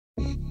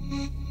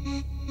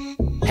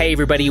Hey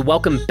everybody,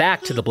 welcome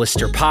back to the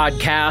Blister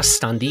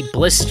Podcast on the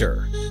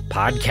Blister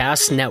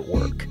Podcast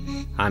Network.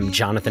 I'm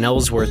Jonathan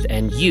Ellsworth,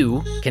 and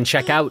you can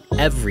check out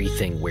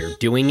everything we're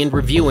doing and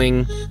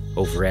reviewing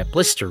over at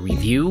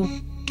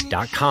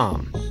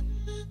blisterreview.com.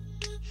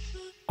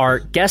 Our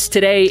guest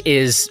today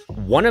is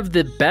one of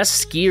the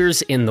best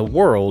skiers in the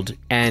world,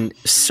 and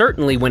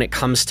certainly when it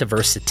comes to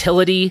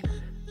versatility,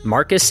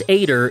 Marcus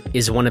Ader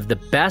is one of the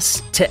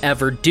best to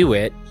ever do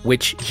it,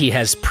 which he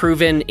has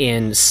proven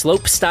in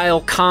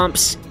slopestyle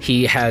comps,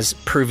 he has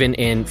proven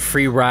in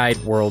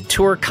Freeride World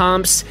Tour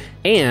comps,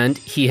 and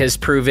he has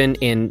proven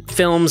in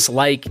films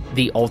like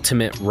The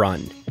Ultimate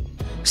Run.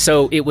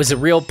 So it was a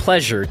real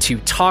pleasure to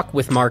talk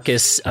with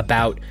Marcus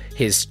about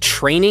his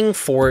training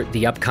for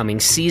the upcoming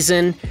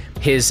season,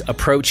 his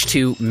approach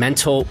to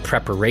mental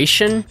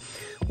preparation.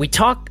 We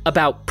talk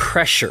about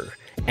pressure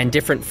and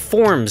different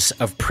forms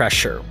of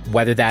pressure,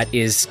 whether that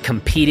is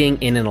competing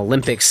in an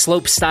Olympic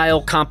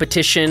slopestyle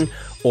competition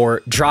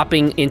or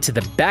dropping into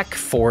the Beck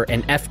for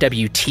an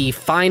FWT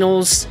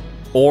finals,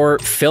 or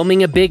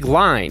filming a big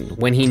line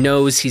when he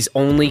knows he's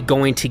only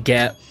going to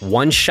get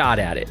one shot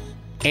at it.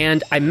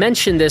 And I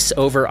mentioned this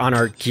over on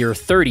our Gear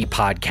 30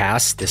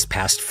 podcast this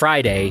past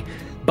Friday,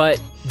 but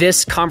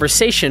this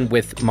conversation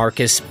with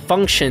Marcus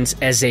functions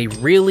as a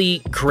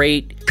really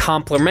great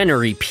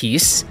complementary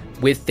piece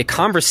with the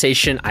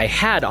conversation I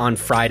had on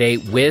Friday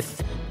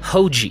with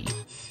Hoji.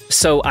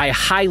 So I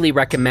highly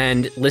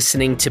recommend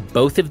listening to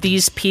both of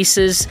these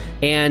pieces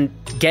and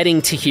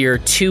getting to hear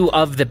two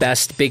of the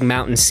best big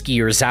mountain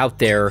skiers out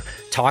there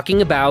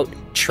talking about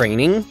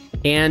training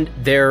and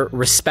their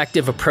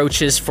respective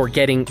approaches for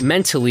getting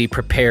mentally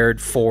prepared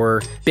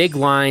for big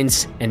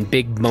lines and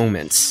big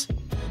moments.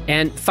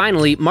 And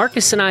finally,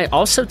 Marcus and I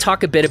also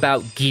talk a bit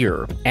about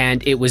gear,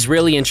 and it was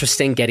really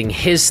interesting getting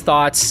his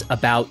thoughts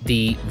about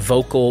the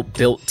Volkl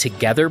Built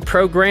Together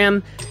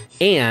program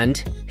and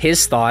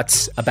his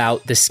thoughts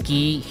about the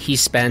ski he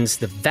spends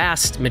the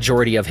vast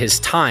majority of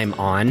his time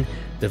on,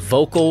 the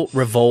Volkl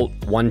Revolt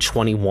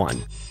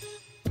 121.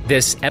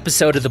 This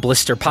episode of the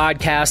Blister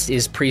Podcast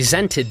is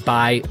presented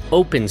by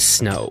Open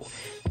Snow.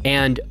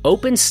 And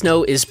Open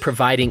Snow is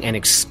providing an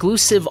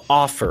exclusive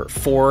offer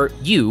for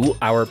you,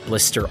 our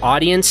Blister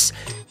audience.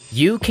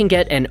 You can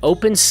get an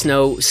Open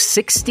Snow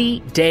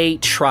 60-day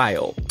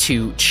trial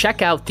to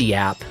check out the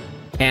app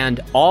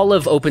and all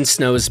of Open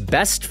Snow's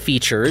best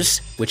features,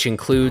 which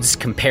includes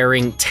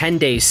comparing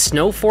 10-day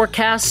snow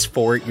forecasts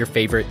for your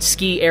favorite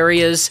ski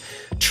areas,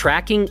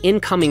 tracking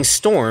incoming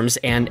storms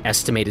and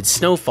estimated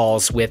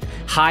snowfalls with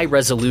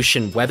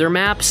high-resolution weather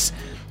maps,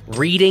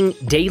 reading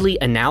daily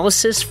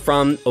analysis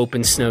from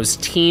Open Snow's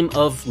team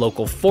of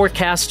local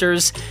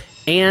forecasters,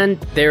 and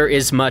there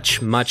is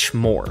much, much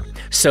more.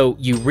 So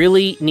you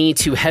really need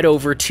to head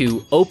over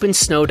to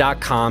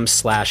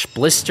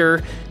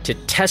opensnow.com/blister to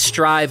test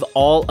drive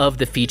all of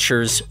the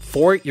features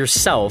for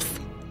yourself,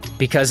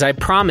 because I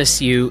promise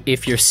you,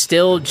 if you're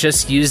still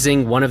just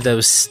using one of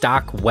those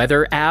stock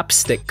weather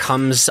apps that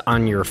comes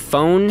on your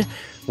phone,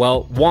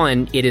 well,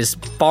 one, it is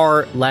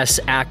far less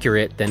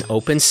accurate than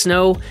Open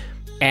Snow.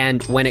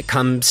 And when it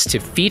comes to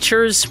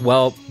features,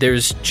 well,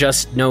 there's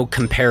just no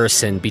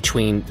comparison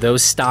between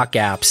those stock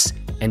apps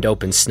and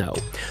Open Snow.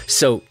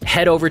 So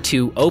head over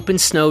to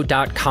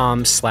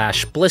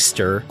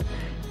opensnow.com/blister.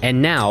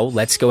 And now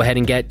let's go ahead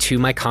and get to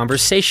my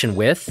conversation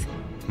with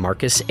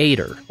Marcus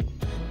Ader.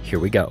 Here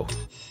we go.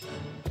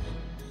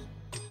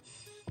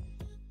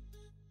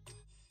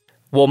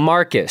 Well,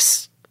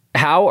 Marcus,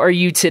 how are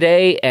you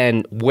today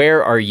and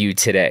where are you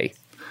today?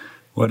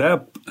 What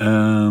up?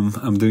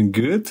 I'm doing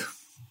good.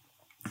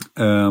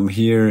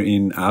 Here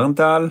in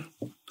Arendal,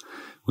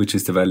 which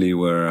is the valley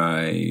where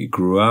I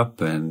grew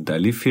up and I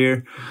live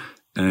here.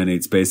 And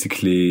it's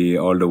basically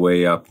all the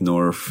way up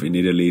north in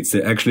Italy. It's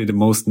actually the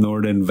most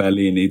northern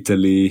valley in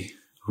Italy,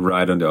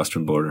 right on the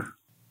Austrian border.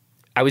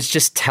 I was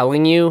just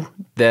telling you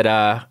that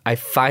I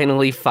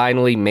finally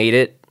made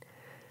it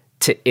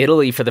to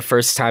Italy for the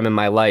first time in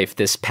my life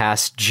this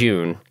past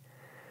June.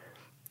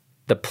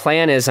 The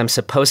plan is I'm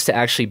supposed to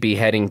actually be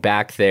heading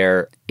back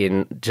there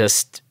in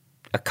just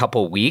a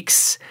couple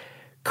weeks.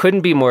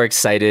 Couldn't be more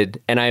excited,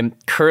 and I'm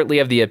currently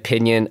of the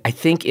opinion I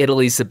think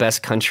Italy's the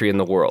best country in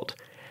the world.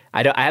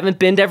 I haven't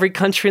been to every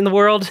country in the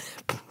world,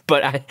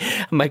 but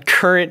my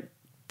current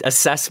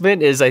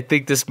assessment is I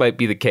think this might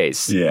be the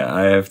case. Yeah,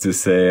 I have to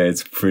say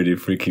it's pretty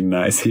freaking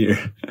nice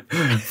here,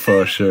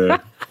 for sure.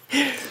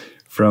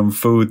 From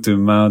food to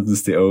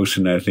mountains, the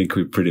ocean, I think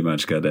we pretty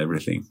much got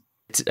everything.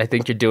 I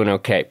think you're doing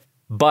okay.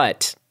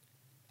 But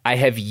I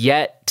have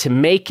yet to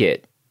make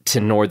it to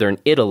northern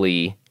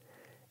Italy.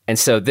 And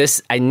so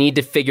I need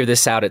to figure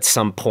this out at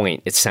some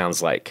point, it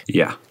sounds like.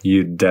 Yeah,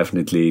 you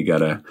definitely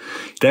gotta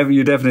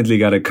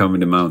come in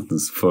the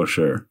mountains for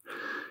sure.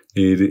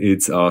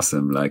 It's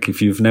awesome. Like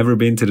if you've never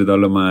been to the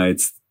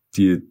Dolomites,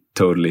 you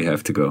totally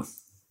have to go.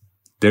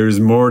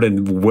 There's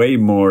way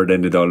more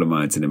than the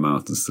Dolomites in the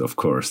mountains, of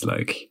course.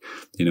 Like,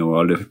 you know,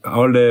 all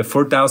the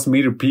 4,000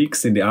 meter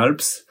peaks in the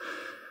Alps.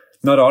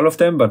 not all of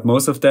them, but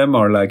most of them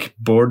are like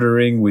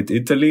bordering with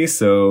Italy.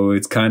 So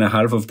it's kind of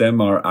half of them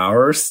are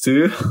ours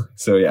too.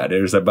 So yeah,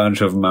 there's a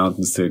bunch of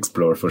mountains to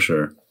explore for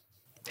sure.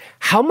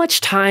 How much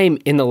time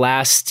in the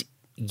last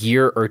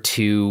year or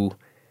two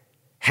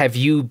have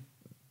you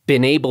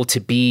been able to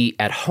be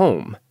at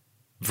home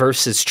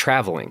versus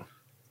traveling?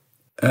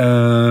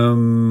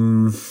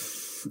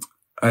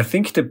 I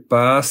think the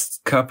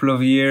past couple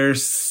of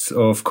years,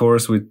 of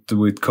course, with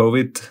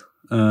COVID,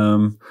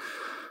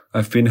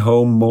 I've been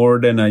home more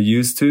than I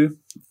used to.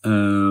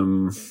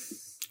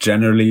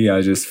 Generally,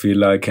 I just feel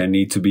like I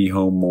need to be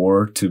home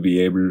more to be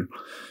able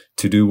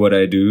to do what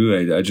I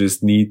do. I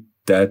just need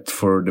that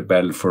for the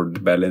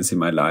balance in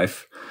my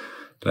life.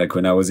 Like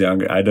when I was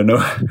younger, I don't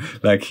know,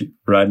 like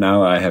right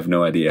now, I have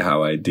no idea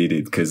how I did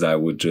it because I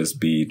would just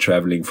be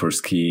traveling for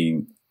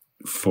skiing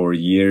for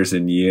years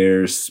and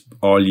years,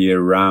 all year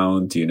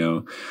round, you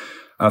know.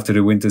 After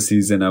the winter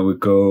season, I would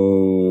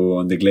go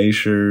on the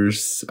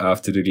glaciers.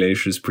 After the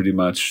glaciers, pretty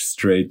much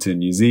straight to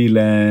New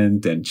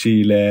Zealand and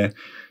Chile,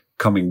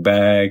 coming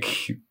back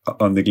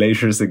on the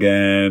glaciers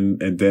again.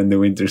 And then the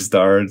winter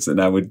starts,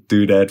 and I would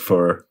do that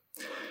for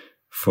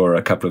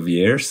a couple of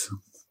years.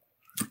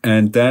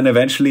 And then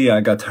eventually I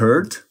got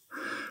hurt,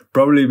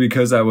 probably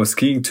because I was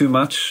skiing too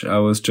much. I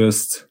was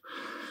just,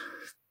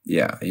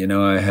 yeah, you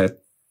know,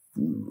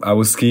 I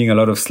was skiing a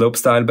lot of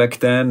slopestyle back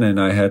then, and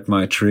I had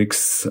my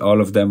tricks,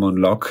 all of them on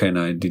lock, and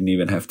I didn't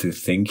even have to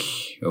think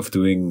of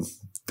doing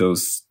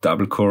those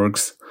double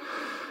corks.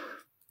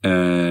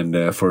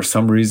 And for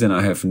some reason,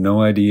 I have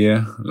no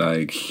idea,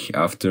 like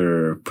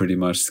after pretty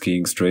much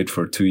skiing straight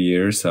for 2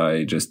 years,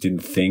 I just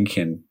didn't think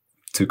and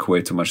took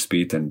way too much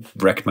speed and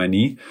wrecked my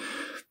knee.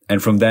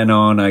 And from then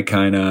on, I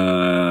kind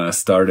of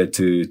started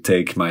to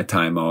take my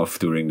time off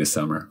during the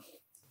summer.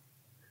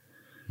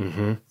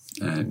 Mm-hmm.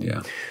 And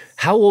yeah.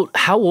 How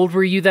old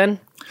were you then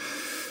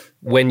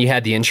when you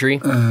had the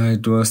injury?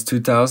 It was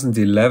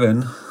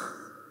 2011.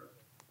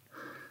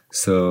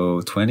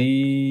 So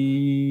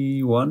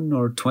 21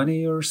 or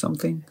 20 or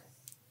something.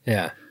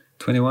 Yeah.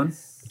 21.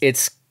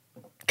 It's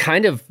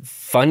kind of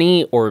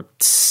funny or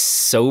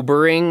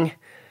sobering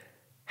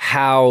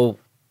how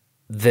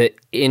the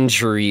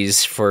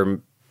injuries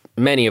for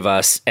many of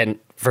us, and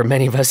for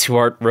many of us who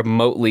aren't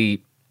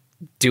remotely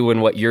doing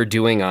what you're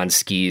doing on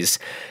skis,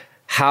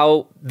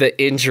 how the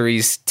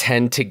injuries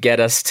tend to get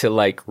us to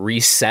like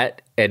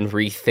reset and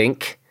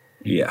rethink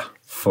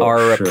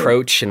our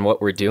approach and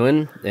what we're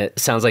doing. It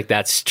sounds like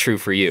that's true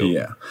for you.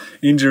 Yeah.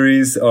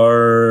 Injuries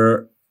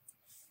are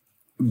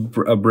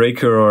a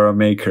breaker or a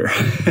maker.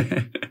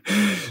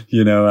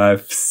 You know,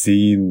 I've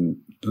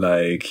seen,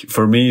 like,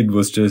 for me, it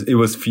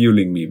was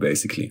fueling me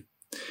basically.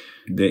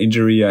 The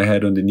injury I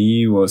had on the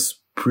knee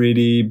was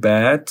pretty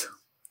bad.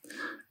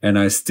 And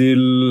I still,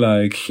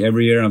 like,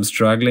 every year I'm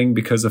struggling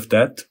because of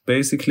that,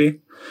 basically.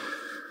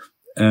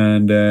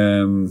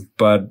 And,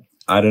 but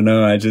I don't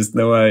know. I just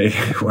know I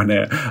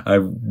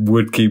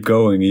would keep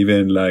going.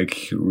 Even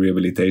like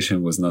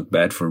rehabilitation was not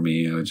bad for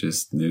me. I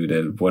just knew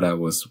that what I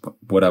was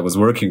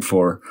working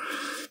for.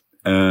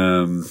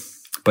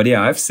 But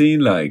yeah, I've seen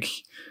like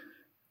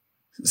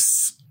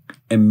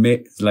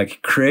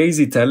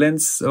crazy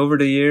talents over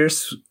the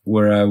years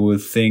where I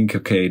would think,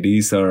 okay,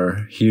 these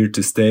are here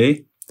to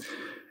stay.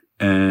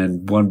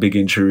 And one big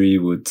injury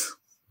would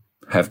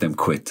have them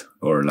quit,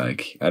 or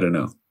like, I don't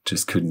know,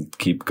 just couldn't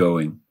keep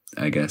going,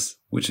 I guess,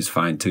 which is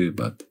fine too.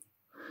 But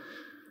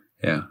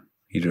yeah,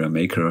 either a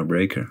maker or a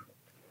breaker.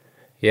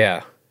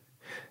 Yeah.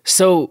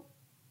 So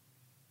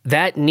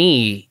that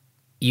knee,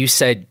 you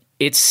said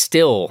it's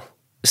still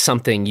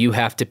something you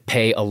have to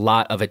pay a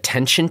lot of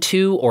attention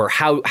to, or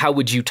how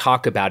would you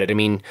talk about it? I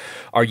mean,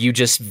 are you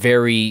just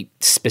very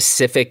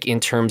specific in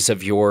terms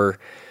of your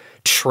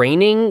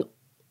training,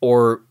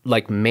 or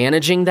like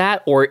managing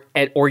that, or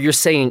you're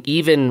saying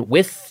even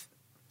with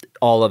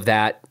all of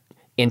that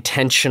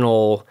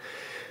intentional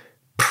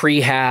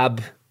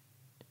prehab,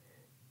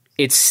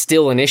 it's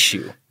still an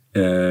issue?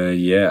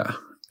 Yeah.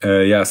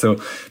 So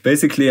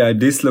basically I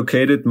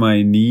dislocated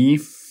my knee,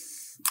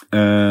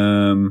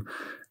 and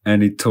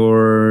it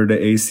tore the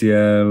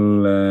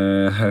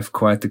ACL, have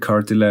quite the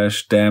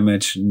cartilage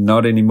damage,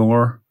 not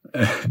anymore,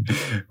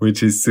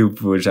 which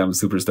I'm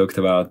super stoked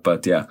about,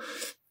 but yeah.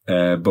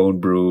 Bone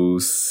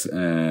bruise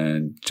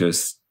and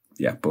just,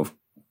 yeah, both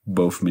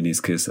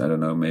meniscus. I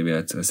don't know. Maybe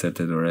I said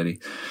that already.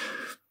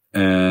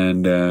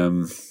 And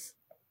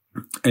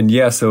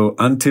yeah, so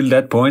until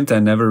that point, I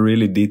never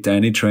really did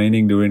any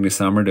training during the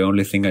summer. The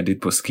only thing I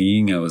did was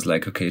skiing. I was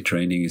like, okay,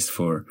 training is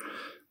for,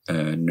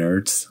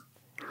 nerds.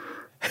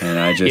 And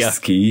I just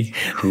ski.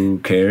 Who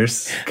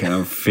cares? Kind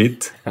of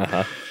fit.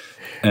 Uh-huh.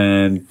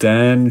 And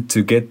then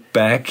to get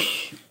back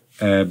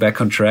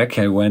on track,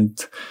 I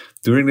went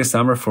during the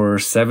summer for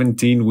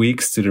 17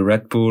 weeks to the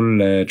Red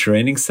Bull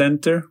training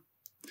center,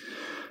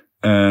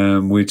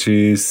 which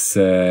is,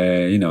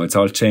 it's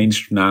all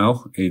changed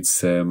now.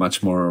 It's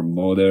much more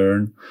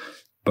modern,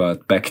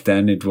 but back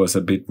then it was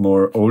a bit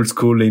more old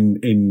school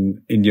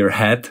in your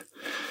head.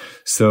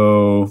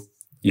 So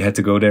you had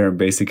to go there and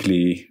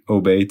basically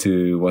obey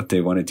to what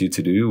they wanted you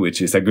to do,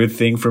 which is a good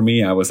thing for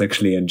me. I was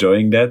actually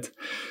enjoying that.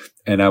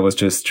 And I was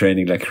just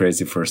training like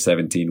crazy for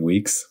 17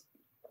 weeks.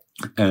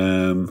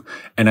 And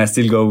I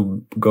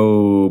still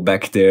go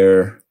back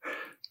there,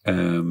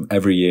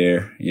 every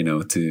year, you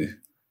know, to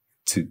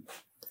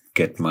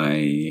get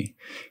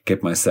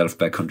myself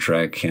back on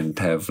track and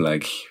have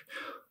like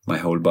my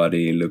whole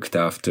body looked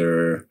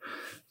after.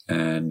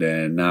 And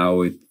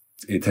now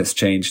it has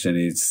changed, and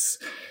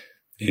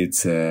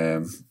it's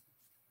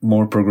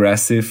more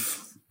progressive.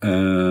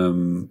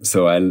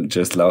 So I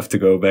just love to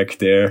go back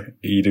there.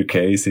 Either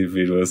case, if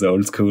it was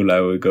old school, I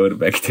would go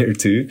back there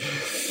too.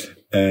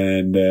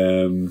 And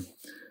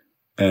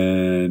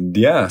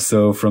yeah,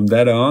 so from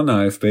that on,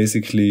 I've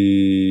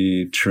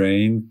basically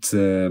trained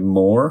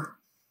more.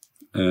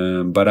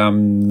 But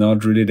I'm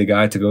not really the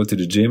guy to go to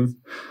the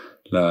gym.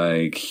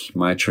 Like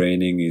my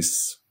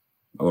training's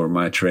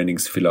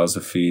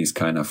philosophy is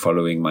kind of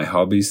following my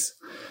hobbies,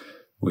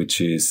 which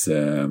is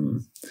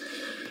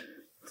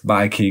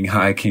biking,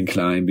 hiking,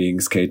 climbing,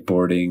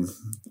 skateboarding,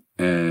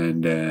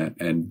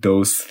 and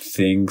those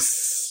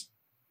things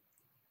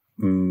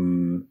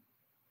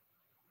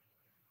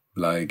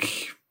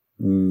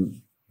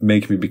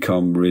make me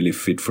become really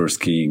fit for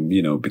skiing,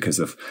 you know, because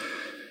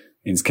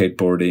in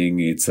skateboarding,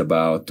 it's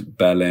about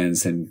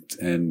balance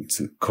and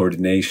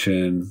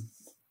coordination,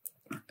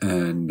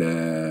 and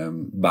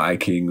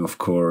biking, of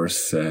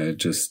course,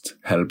 just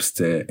helps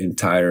the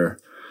entire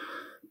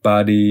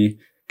body.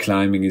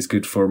 Climbing is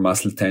good for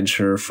muscle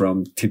tension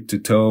from tip to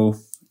toe.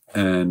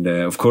 And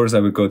of course,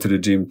 I would go to the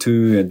gym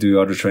too and do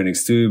other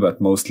trainings too,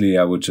 but mostly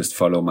I would just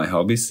follow my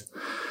hobbies.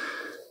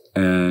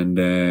 And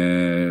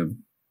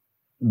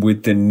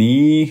with the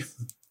knee,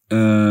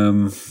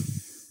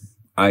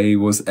 I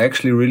was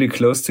actually really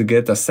close to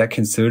get a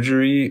second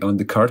surgery on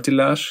the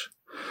cartilage,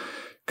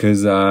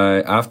 because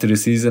after the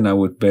season I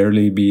would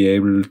barely be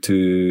able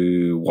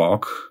to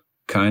walk,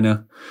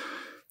 kinda.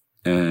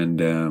 And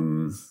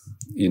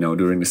you know,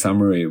 during the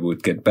summer it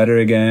would get better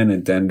again,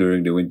 and then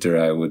during the winter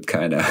I would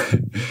kind of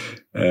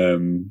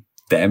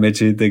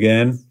damage it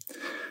again.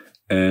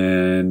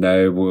 And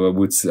I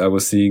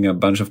was seeing a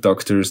bunch of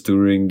doctors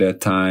during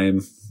that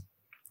time,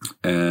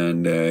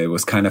 and it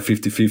was kind of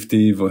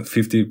 50-50.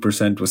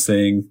 50% was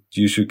saying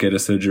you should get a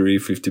surgery,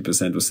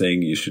 50% was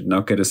saying you should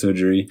not get a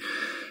surgery.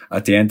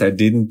 At the end I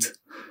didn't,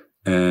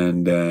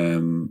 and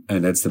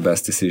that's the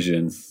best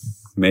decision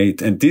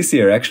made. And this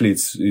year actually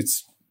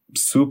it's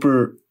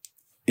super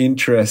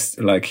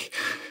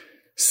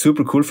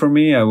super cool for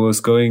me. I was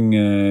going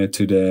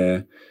to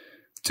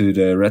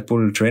the Red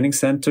Bull training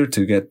center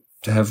to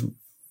have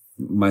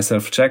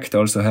myself checked,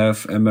 also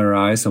have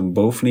MRIs on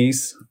both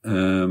knees,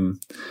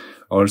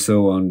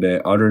 also on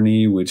the other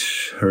knee,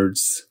 which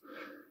hurts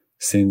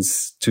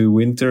since 2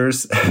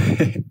 winters.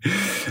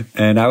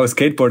 And I was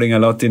skateboarding a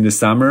lot in the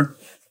summer.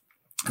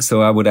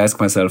 So I would ask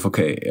myself,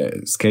 okay,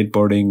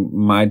 skateboarding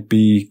might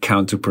be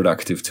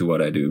counterproductive to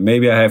what I do.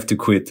 Maybe I have to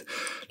quit.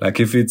 Like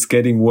if it's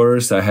getting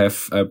worse, I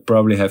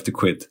probably have to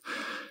quit.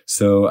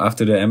 So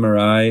after the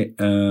MRI,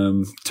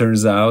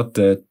 turns out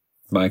that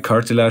my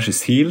cartilage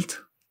is healed,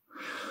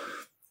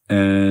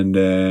 and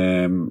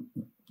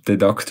the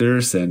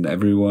doctors and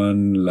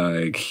everyone,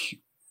 like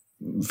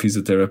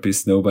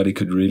physiotherapists, nobody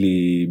could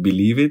really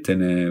believe it.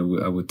 And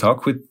I would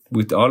talk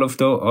with all of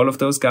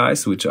those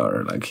guys, which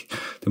are like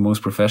the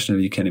most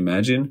professional you can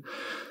imagine.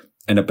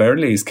 And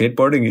apparently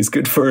skateboarding is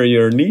good for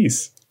your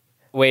knees.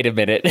 Wait a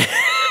minute.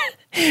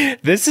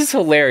 This is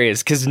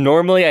hilarious, because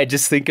normally I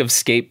just think of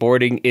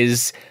skateboarding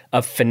is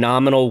a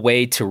phenomenal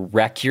way to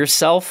wreck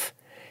yourself.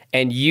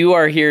 And you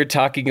are here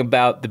talking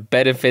about the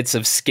benefits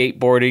of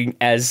skateboarding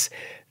as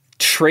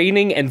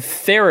training and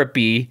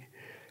therapy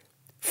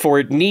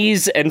for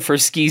knees and for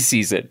ski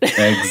season.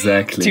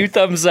 Exactly. 2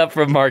 thumbs up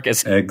from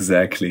Marcus.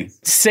 Exactly.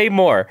 Say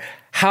more.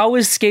 How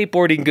is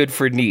skateboarding good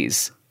for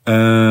knees?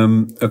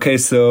 Okay,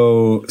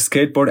 so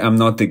skateboard, I'm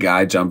not the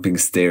guy jumping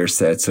stair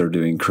sets or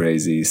doing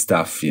crazy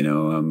stuff, you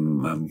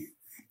know.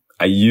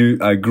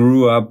 I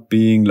grew up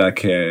being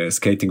like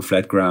skating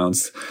flat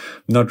grounds,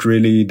 not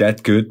really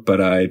that good,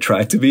 but I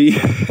tried to be.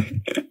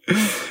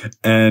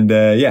 And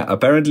yeah,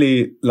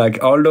 apparently,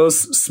 like all those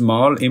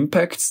small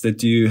impacts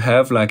that you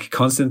have like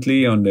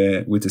constantly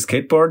with the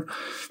skateboard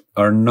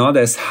are not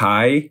as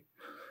high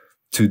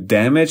to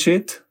damage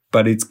it,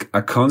 but it's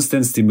a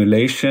constant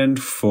stimulation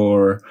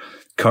for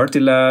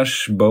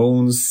cartilage,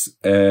 bones,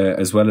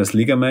 as well as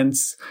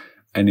ligaments,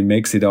 and it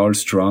makes it all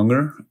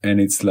stronger. And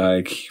it's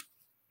like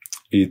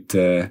it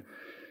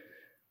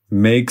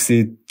makes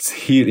it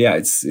heal.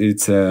 Yeah,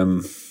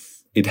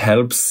 it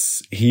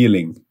helps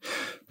healing.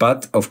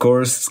 But of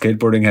course,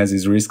 skateboarding has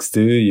its risks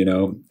too, you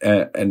know.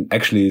 And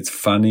actually, it's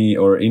funny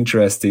or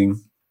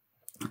interesting,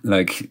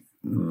 like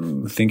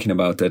thinking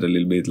about that a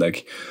little bit.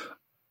 Like,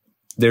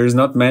 there's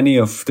not many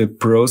of the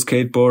pro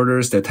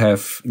skateboarders that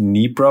have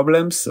knee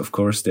problems. Of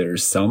course,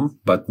 there's some,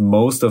 but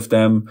most of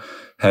them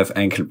have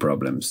ankle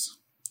problems.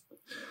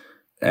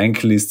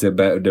 Ankle is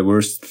the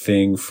worst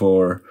thing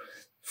for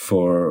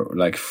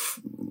like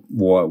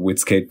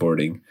with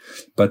skateboarding.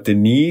 But the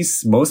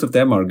knees, most of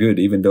them are good.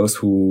 Even those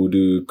who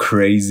do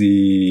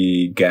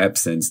crazy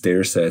gaps and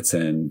stair sets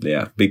and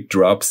big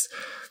drops,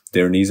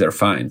 their knees are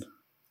fine.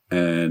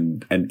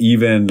 And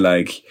even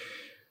like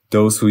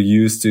those who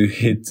used to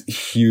hit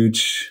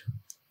huge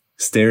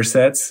stair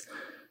sets,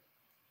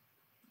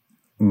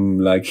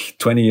 like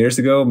 20 years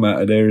ago,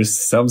 there's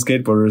some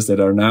skateboarders that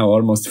are now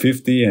almost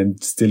 50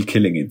 and still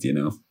killing it, you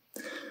know.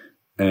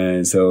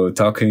 And so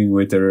talking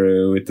with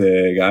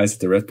the guys at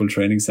the Red Bull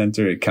Training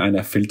Center, it kind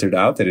of filtered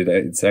out that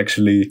it's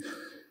actually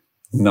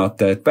not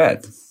that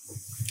bad.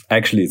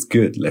 Actually, it's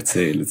good. Let's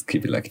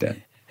keep it like that.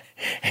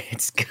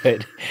 It's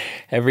good.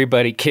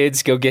 Everybody,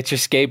 kids, go get your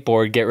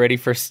skateboard. Get ready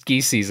for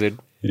ski season.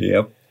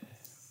 Yep.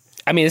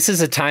 I mean, this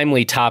is a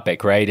timely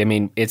topic, right? I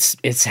mean, it's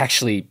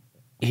actually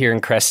here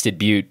in Crested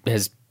Butte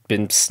has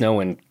been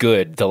snowing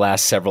good the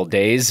last several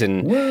days,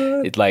 and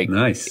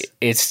nice.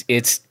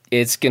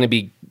 It's going to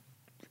be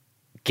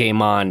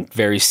game on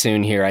very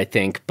soon here, I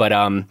think. But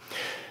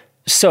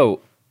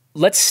so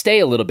let's stay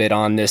a little bit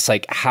on this,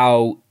 like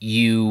how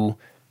you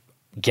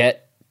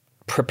get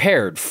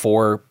prepared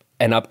for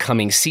an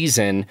upcoming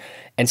season.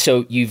 And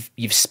so you've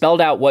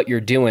spelled out what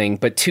you're doing,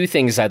 but two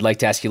things I'd like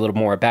to ask you a little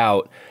more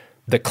about: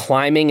 the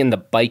climbing and the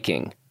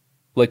biking.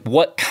 Like,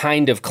 what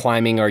kind of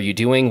climbing are you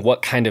doing?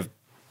 What kind of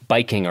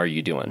biking are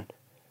you doing?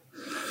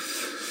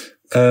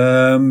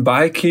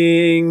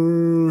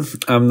 Biking,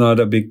 I'm not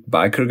a big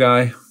biker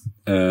guy.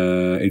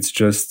 It's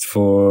just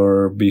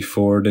for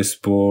before the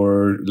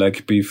sport,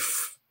 like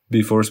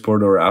before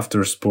sport or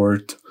after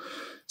sport,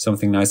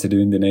 something nice to do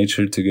in the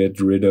nature to get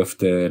rid of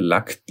the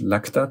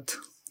lactate,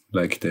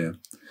 like the,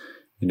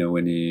 you know,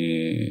 when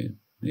the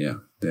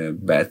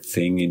bad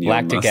thing in your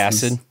lactic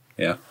muscles. acid.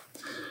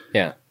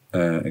 Yeah.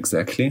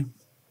 Exactly.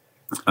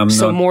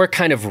 More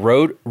kind of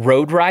road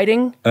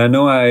riding?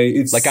 No,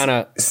 it's like on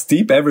a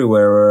steep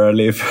everywhere where I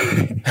live.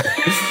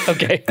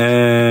 Okay.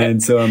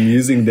 And so I'm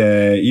using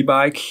the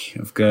e-bike.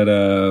 I've got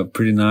a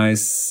pretty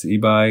nice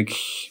e-bike.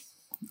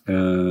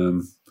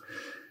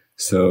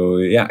 So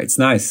yeah, it's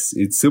nice.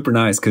 It's super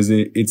nice because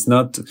it's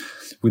not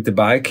with the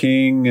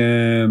biking.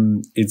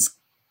 It's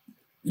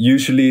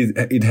usually,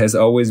 it has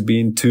always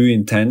been too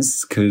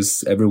intense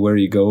because everywhere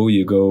you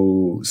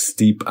go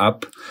steep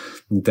up.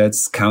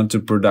 That's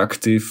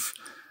counterproductive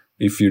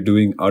if you're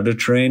doing other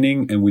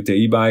training. And with the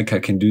e-bike, I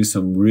can do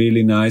some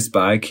really nice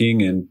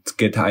biking and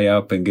get high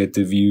up and get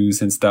the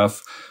views and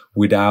stuff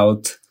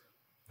without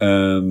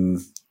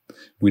being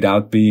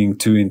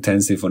too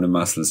intensive on the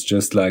muscles.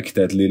 Just like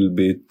that little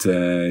bit,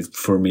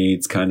 for me,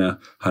 it's kind of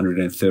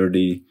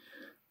 130,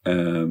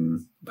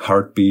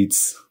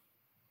 heartbeats.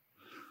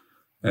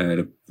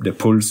 The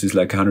pulse is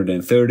like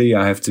 130.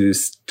 I have to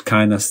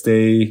kind of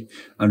stay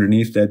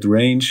underneath that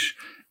range.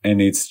 And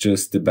it's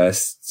just the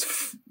best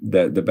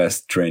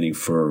training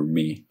for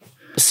me.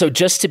 So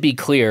just to be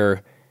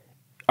clear,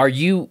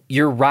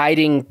 you're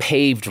riding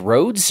paved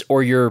roads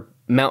or you're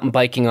mountain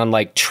biking on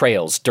like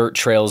trails, dirt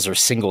trails or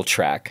single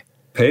track?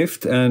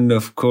 Paved and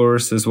of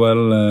course as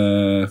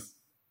well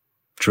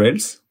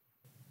trails.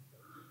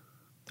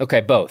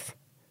 Okay, both.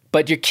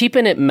 But you're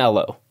keeping it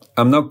mellow.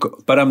 I'm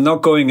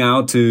not going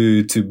out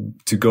to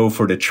go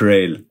for the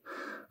trail.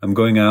 I'm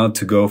going out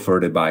to go for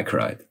the bike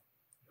ride.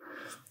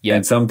 Yeah,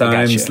 and sometimes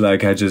I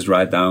just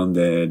ride down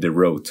the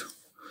road.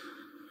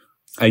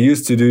 I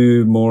used to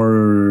do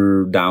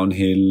more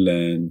downhill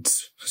and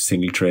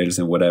single trails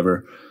and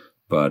whatever,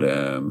 but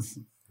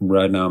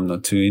right now I'm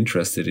not too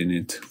interested in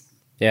it.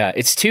 Yeah,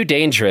 it's too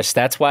dangerous.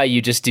 That's why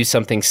you just do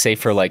something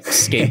safer like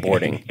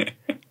skateboarding.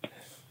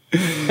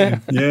 Yeah,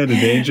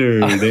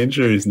 the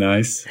danger is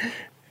nice.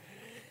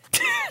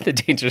 The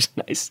danger is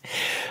nice.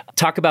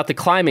 Talk about the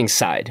climbing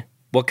side.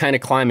 What kind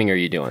of climbing are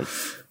you doing?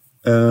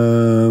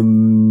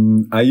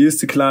 I used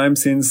to climb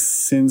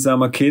since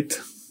I'm a kid.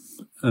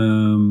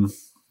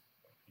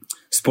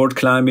 Sport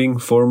climbing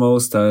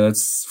foremost.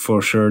 That's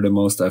for sure the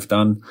most I've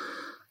done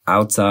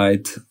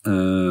outside.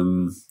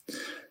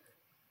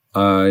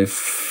 I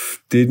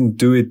didn't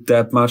do it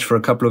that much for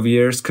a couple of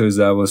years because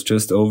I was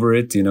just over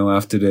it. You know,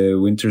 after the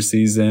winter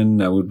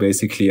season, I would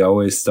basically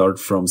always start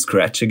from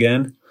scratch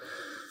again.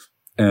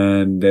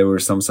 And there were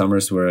some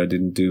summers where I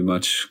didn't do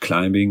much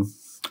climbing.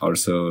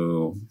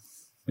 Also,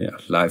 yeah,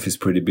 life is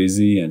pretty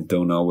busy and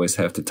don't always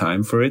have the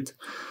time for it.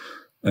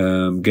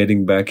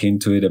 Getting back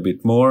into it a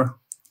bit more.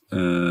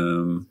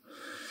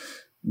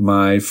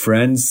 My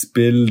friends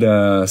build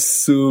a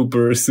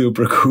super,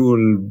 super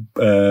cool,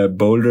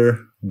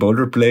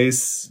 boulder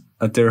place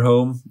at their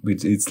home,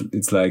 which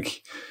it's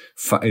like,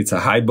 it's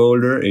a high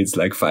boulder. It's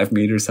like 5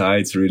 meters high.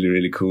 It's really,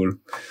 really cool.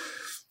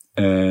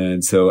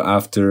 And so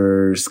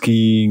after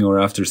skiing or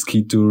after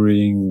ski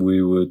touring,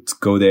 we would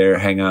go there,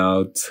 hang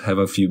out, have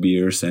a few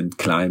beers and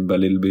climb a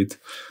little bit.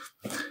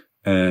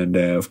 And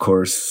of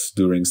course,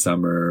 during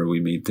summer,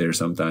 we meet there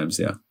sometimes.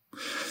 Yeah.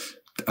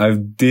 I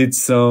did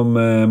some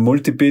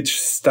multi-pitch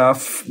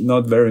stuff,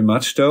 not very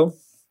much though.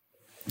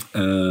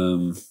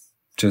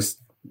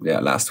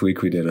 Last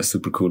week we did a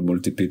super cool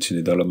multi-pitch in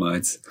the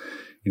Dolomites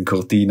in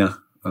Cortina.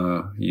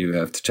 You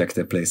have to check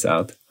that place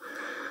out.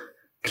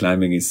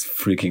 climbing is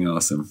freaking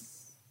awesome.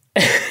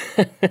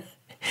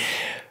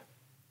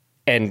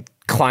 And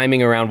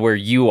climbing around where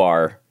you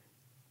are,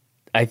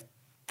 I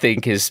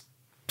think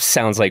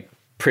sounds like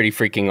pretty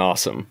freaking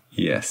awesome.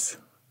 Yes.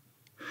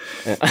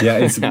 Yeah,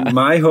 it's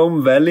my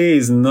home valley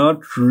is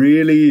not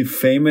really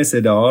famous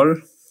at all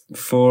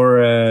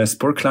for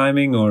sport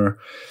climbing or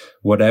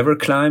whatever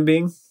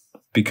climbing,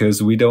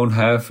 because we don't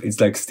have, it's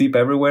like steep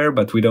everywhere,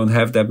 but we don't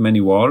have that many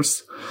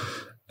walls.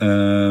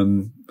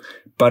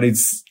 But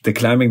it's the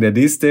climbing that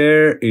is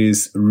there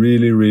is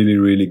really, really,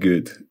 really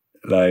good.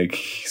 Like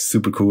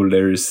super cool.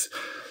 There's,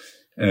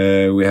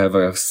 we have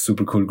a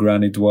super cool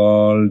granite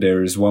wall.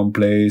 There's one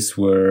place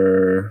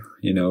where,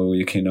 you know,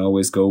 you can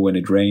always go when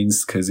it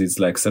rains because it's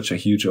like such a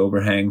huge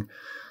overhang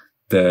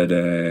that,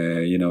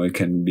 you know, it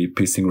can be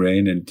pissing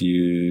rain and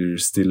you're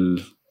still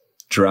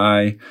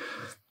dry.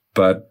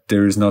 But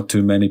there's not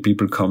too many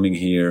people coming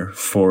here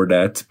for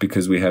that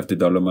because we have the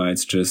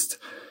Dolomites just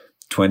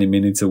 20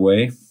 minutes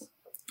away.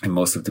 And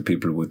most of the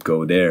people would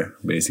go there,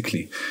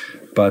 basically.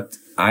 But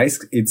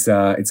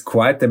it's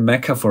quite the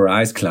mecca for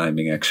ice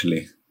climbing,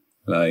 actually.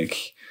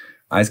 Like,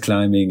 ice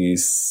climbing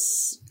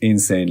is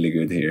insanely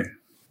good here.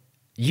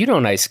 You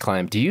don't ice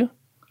climb, do you?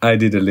 I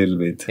did a little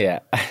bit. Yeah.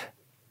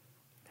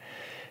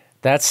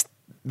 That's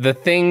the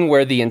thing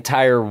where the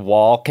entire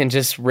wall can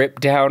just rip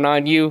down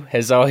on you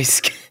has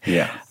always...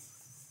 Yeah.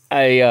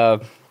 Yeah,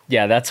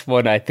 that's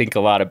what I think a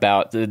lot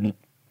about. The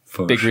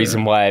big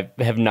reason why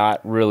I have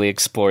not really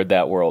explored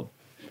that world.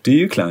 Do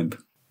you climb?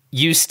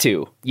 Used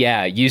to.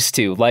 Yeah, used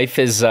to. Life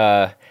is,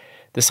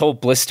 this whole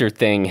blister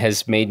thing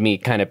has made me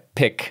kind of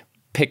pick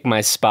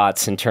my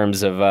spots in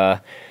terms of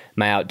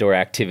my outdoor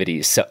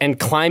activities. So, and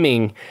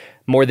climbing,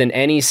 more than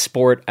any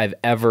sport I've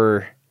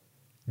ever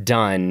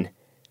done,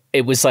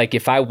 it was like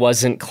if I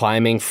wasn't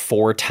climbing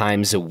 4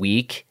 times a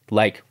week,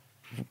 like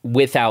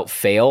without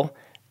fail,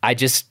 I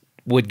just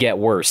would get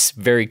worse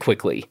very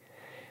quickly.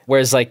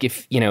 Whereas like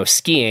if, you know,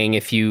 skiing,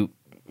 if you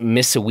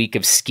miss a week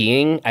of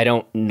skiing, I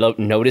don't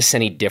notice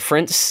any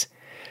difference.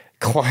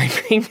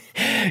 Climbing,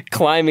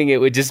 it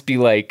would just be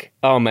like,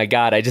 oh my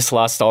God, I just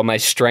lost all my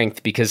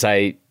strength because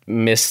I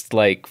missed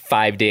like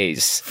 5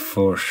 days.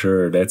 For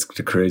sure. That's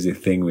the crazy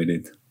thing with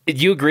it.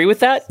 Did you agree with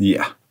that?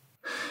 Yeah.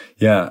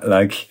 Yeah.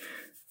 Like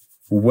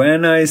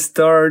when I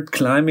start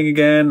climbing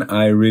again,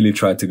 I really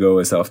try to go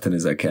as often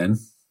as I can.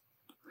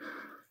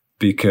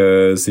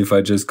 Because if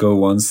I just go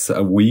once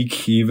a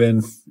week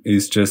even,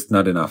 it's just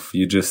not enough.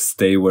 You just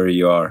stay where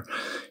you are.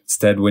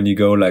 Instead, when you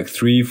go like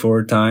 3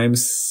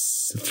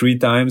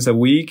 times a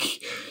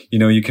week, you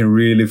know, you can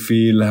really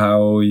feel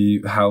how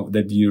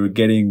that you're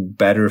getting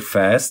better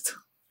fast.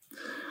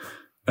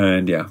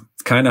 And yeah,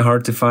 it's kind of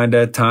hard to find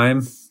that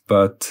time,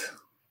 but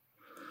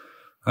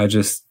I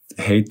just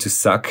hate to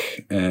suck.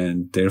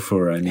 And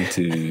therefore I need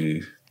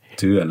to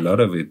do a lot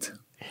of it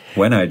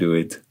when I do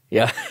it.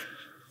 Yeah,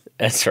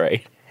 that's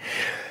right.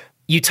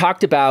 You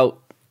talked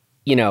about,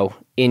 you know,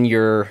 in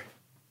your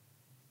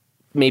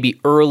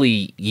maybe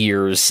early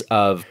years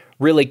of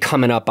really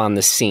coming up on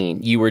the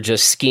scene, you were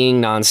just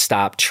skiing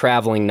nonstop,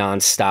 traveling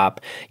nonstop.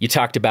 You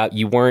talked about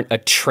you weren't a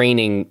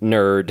training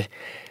nerd.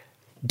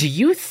 Do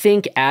you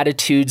think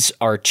attitudes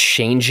are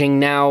changing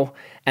now?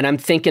 And I'm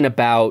thinking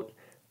about,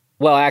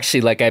 well,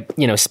 actually, like I,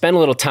 you know, spent a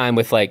little time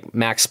with like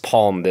Max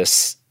Palm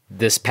this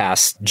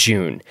past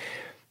June.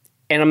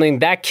 And I mean,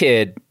 that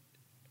kid,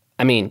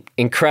 I mean,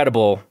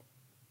 incredible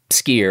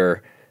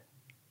skier,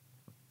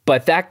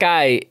 but that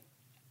guy,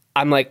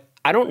 I'm like,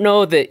 I don't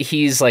know that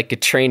he's like a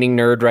training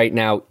nerd right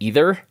now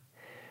either,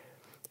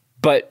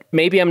 but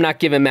maybe I'm not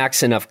giving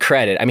Max enough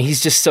credit. I mean,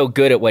 he's just so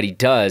good at what he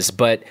does,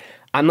 but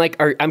I'm like,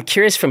 I'm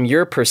curious from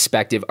your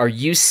perspective, are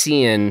you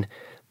seeing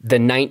the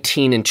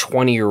 19 and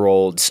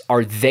 20-year-olds,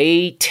 are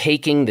they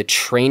taking the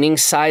training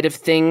side of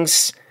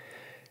things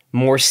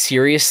more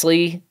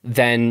seriously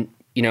than,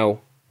 you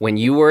know, when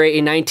you were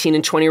a 19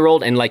 and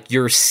 20-year-old and like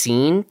you're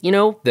seeing, you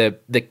know,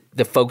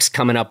 the folks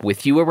coming up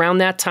with you around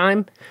that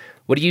time?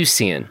 What are you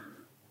seeing?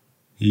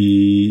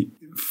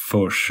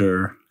 For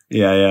sure.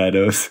 Yeah.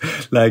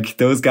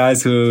 Those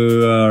guys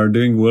who are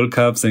doing World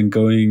Cups and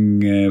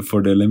going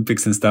for the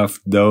Olympics and stuff,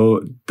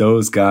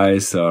 those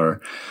guys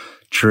are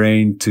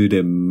trained to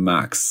the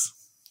max.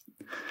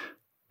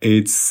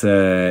 It's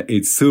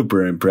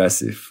super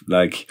impressive.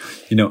 Like,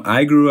 you know,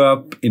 I grew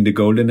up in the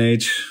golden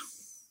age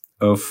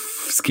of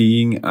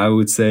skiing, I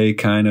would say,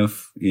 kind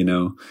of, you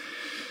know,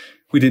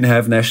 we didn't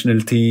have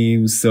national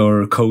teams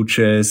or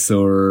coaches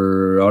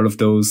or all of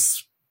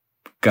those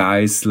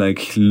guys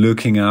like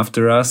looking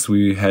after us.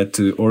 We had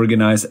to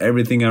organize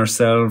everything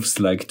ourselves,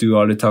 like do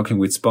all the talking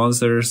with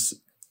sponsors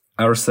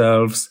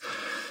ourselves,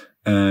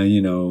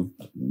 you know,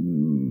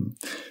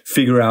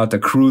 figure out a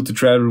crew to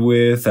travel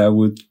with. I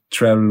would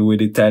travel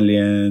with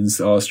Italians,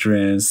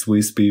 Austrians,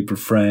 Swiss people,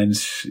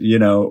 French, you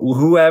know,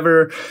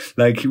 whoever.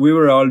 Like we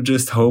were all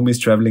just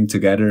homies traveling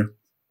together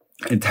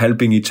and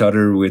helping each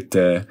other with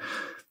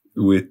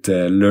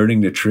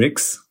learning the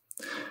tricks.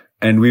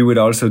 And we would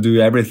also do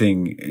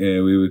everything.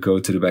 We would go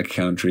to the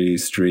backcountry,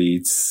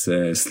 streets,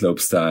 slope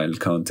style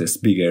contests,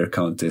 big air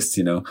contests,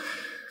 you know.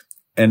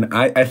 and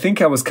I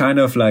think I was kind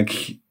of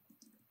like,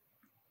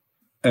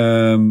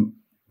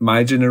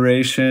 my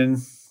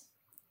generation,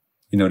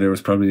 you know, there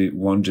was probably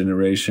one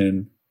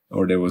generation,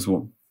 or there was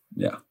one,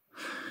 yeah,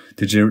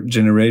 the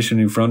generation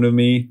in front of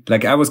me.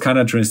 Like I was kind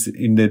of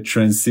in the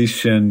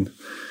transition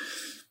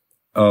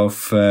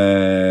of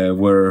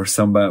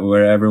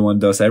where everyone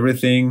does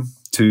everything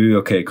to,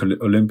 okay,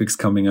 Olympics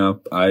coming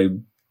up. I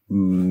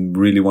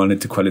really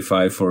wanted to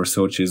qualify for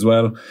Sochi as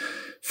well.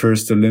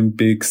 First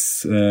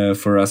Olympics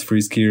for us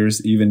free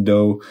skiers, even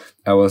though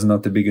I was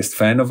not the biggest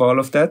fan of all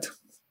of that.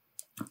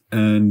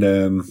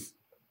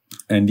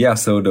 And yeah,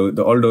 so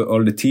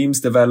all the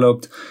teams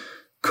developed,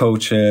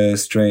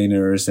 coaches,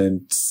 trainers,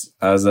 and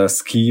as a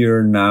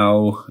skier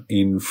now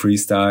in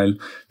freestyle,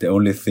 the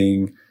only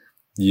thing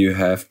you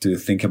have to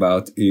think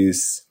about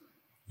is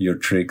your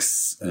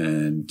tricks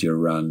and your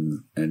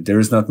run. And there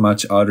is not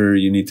much other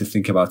you need to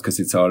think about because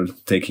it's all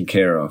taken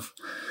care of.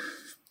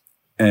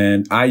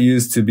 And I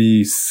used to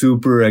be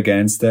super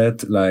against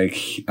that. Like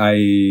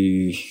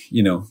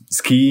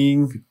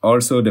skiing,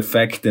 also the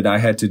fact that I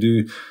had to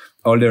do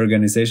all the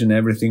organization,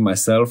 everything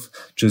myself,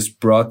 just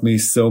brought me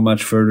so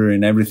much further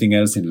in everything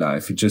else in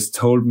life. It just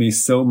told me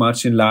so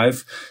much in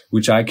life,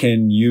 which I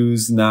can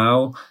use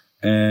now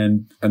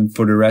and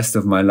for the rest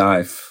of my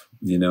life.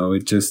 You know,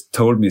 it just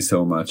told me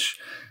so much.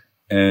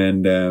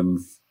 And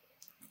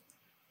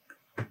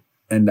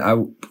I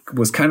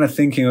was kind of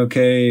thinking,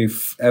 okay,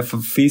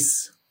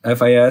 FIS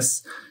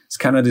is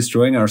kind of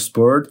destroying our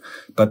sport.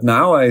 But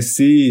now I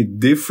see it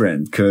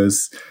different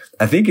because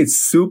I think it's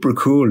super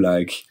cool.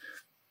 Like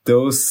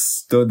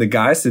the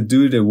guys that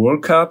do the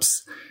World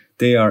Cups,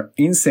 they are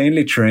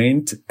insanely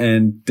trained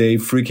and they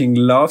freaking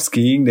love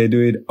skiing. They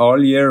do it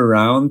all year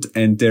round.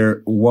 And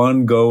their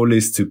one goal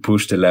is to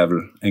push the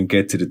level and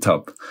get to the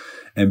top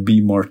and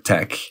be more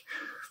tech.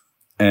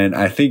 And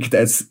I think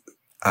that's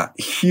a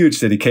huge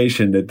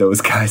dedication that those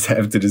guys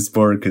have to the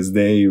sport because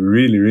they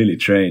really, really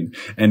train.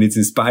 And it's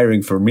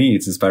inspiring for me.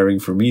 It's inspiring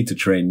for me to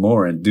train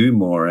more and do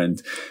more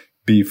and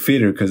be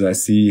fitter because I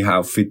see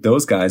how fit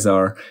those guys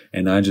are.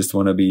 And I just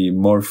want to be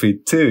more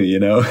fit too, you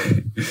know?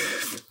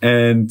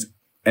 And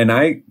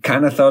I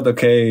kind of thought,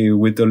 okay,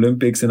 with the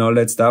Olympics and all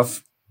that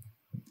stuff,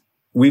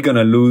 we're going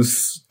to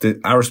lose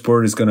our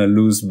sport is going to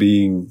lose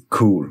being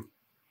cool.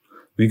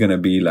 We're going to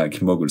be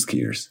like mogul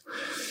skiers.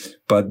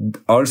 But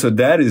also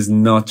that is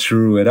not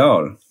true at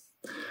all.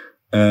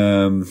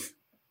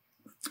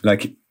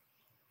 Like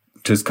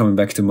just coming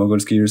back to mogul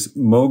skiers,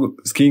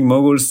 skiing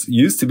moguls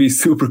used to be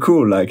super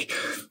cool. Like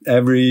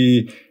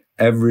every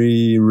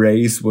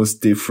race was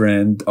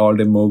different. All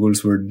the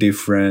moguls were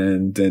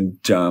different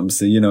and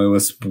jumps. You know, it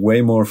was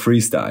way more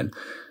freestyle.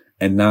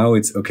 And now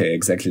it's okay,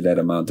 exactly that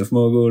amount of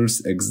moguls,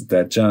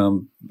 that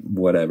jump,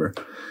 whatever.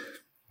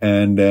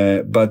 And,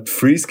 but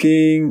free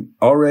skiing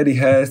already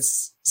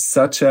has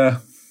such a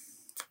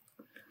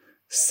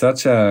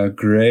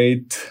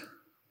great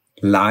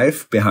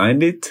life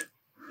behind it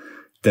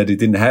that it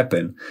didn't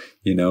happen.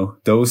 You know,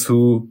 those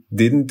who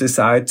didn't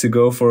decide to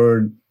go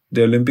for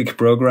the Olympic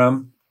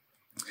program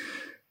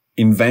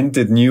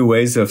invented new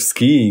ways of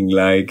skiing.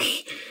 Like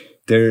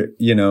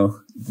you know,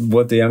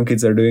 what the young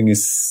kids are doing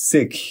is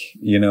sick,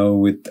 you know,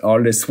 with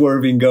all the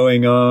swerving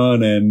going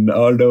on and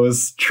all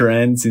those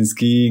trends in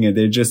skiing, and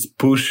they just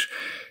push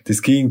the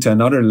skiing to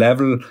another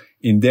level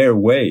in their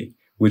way,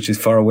 which is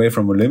far away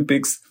from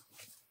Olympics.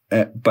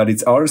 But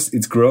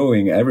it's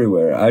growing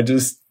everywhere. I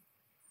just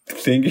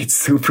think it's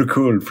super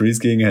cool. Free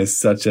skiing has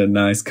such a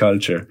nice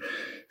culture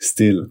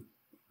still.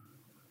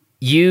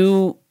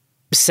 You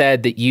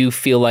said that you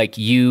feel like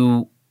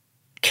you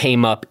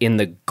came up in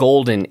the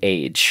golden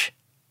age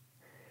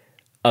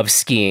of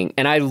skiing.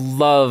 And I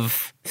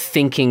love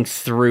thinking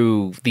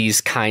through these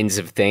kinds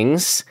of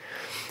things.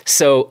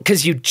 So,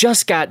 because you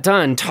just got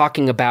done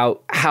talking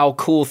about how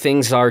cool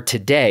things are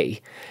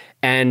today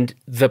and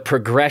the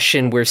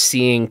progression we're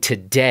seeing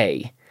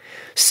today.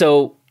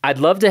 So I'd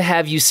love to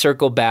have you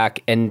circle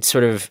back and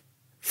sort of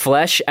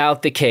flesh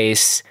out the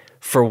case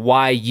for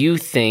why you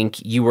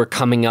think you were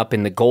coming up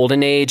in the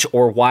golden age,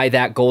 or why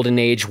that golden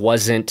age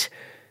wasn't,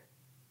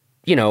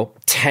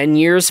 10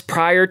 years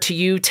prior to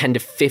you, 10 to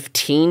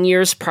 15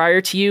 years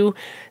prior to you.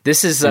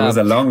 This is... It was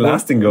a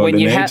long-lasting golden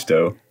age,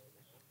 though.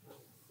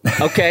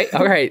 Okay,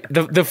 all right.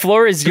 The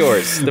floor is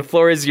yours. The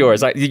floor is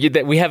yours.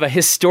 We have a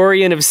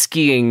historian of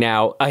skiing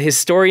now, a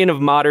historian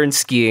of modern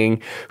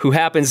skiing, who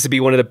happens to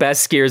be one of the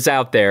best skiers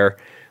out there.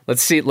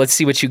 Let's see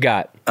what you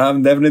got.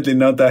 I'm definitely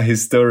not a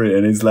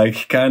historian. It's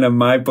like kind of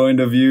my point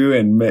of view,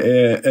 and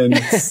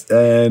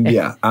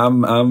yeah,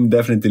 I'm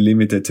definitely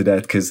limited to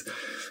that because,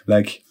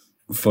 like,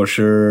 for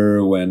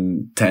sure,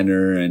 when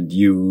Tanner and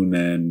Yoon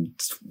and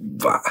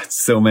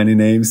so many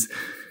names,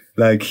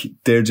 like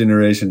their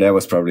generation, that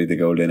was probably the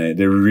golden age,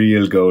 the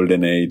real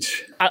golden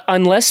age.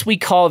 Unless we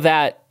call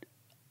that,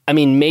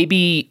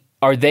 maybe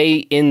are they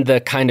in the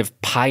kind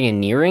of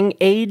pioneering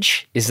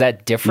age? Is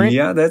that different?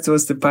 Yeah, that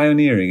was the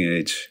pioneering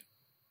age.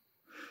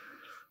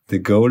 The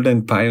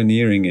golden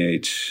pioneering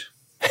age.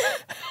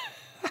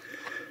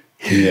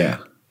 Yeah.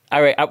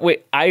 All right.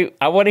 Wait, I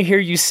want to hear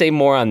you say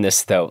more on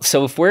this, though.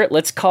 So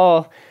let's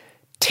call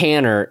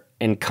Tanner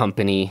and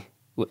company,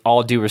 with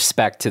all due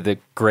respect to the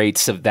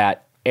greats of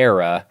that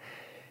era,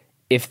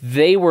 if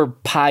they were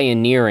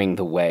pioneering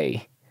the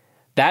way,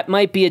 that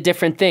might be a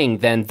different thing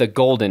than the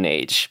golden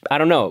age. I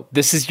don't know.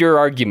 This is your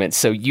argument.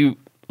 So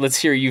let's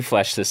hear you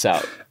flesh this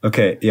out.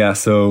 Okay. Yeah.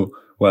 So,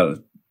 well,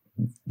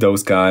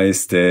 those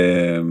guys,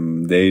 they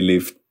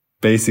lived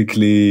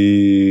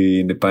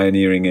basically in the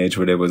pioneering age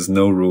where there was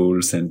no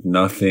rules and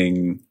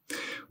nothing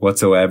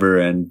whatsoever.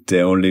 And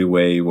the only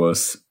way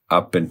was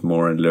up and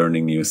more and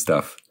learning new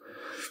stuff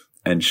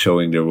and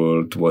showing the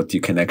world what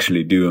you can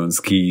actually do on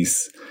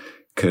skis.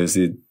 Cause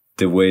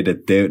the way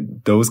that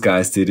those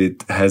guys did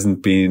it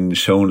hasn't been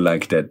shown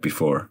like that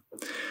before.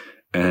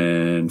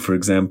 And for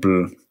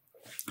example,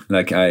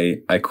 like I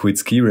quit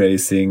ski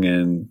racing,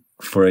 and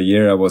for a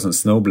year I was on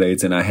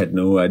snowblades, and I had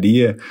no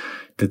idea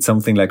that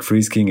something like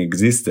free skiing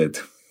existed.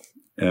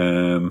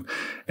 And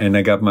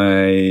I got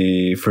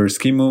my first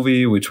ski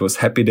movie, which was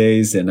Happy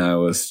Days. And I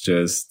was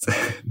just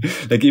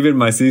like, even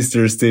my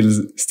sister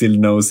still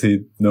knows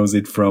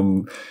it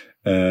from,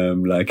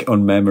 like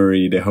on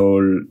memory, the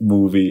whole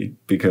movie,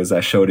 because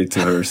I showed it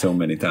to her so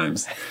many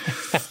times.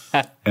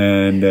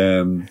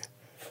 And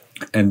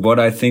what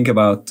I think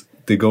about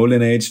the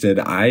golden age that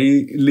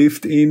I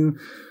lived in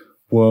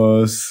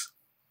was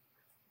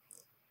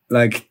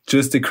like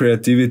just the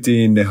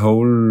creativity in the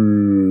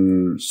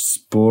whole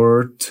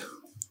sport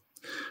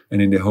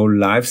and in the whole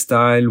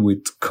lifestyle,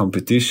 with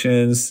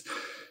competitions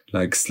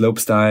like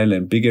slopestyle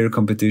and bigger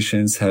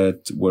competitions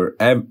where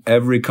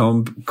every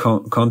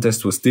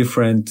contest was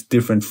different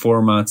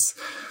formats,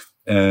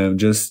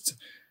 just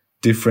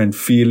different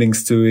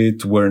feelings to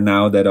it, where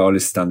now that all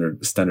is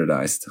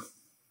standardized.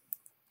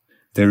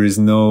 There is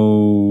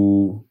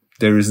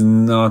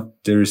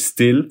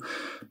still,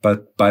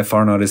 but by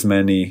far not as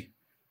many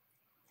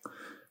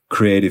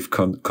creative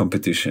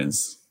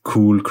competitions,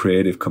 cool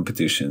creative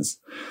competitions.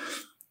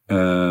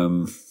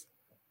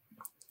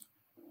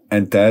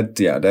 And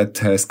that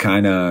has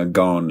kind of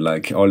gone.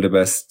 Like all the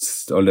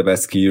best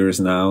skiers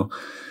now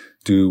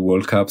do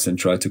World Cups and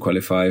try to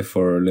qualify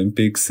for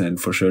Olympics. And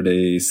for sure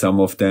some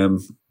of them,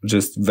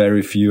 just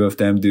very few of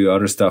them, do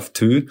other stuff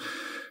too.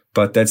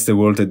 But that's the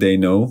world that they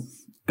know.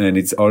 And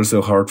it's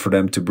also hard for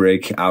them to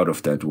break out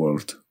of that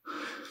world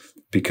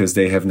because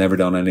they have never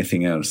done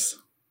anything else.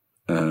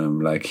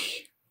 Like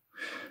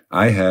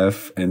I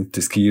have, and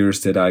the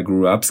skiers that I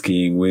grew up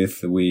skiing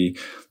with, we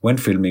went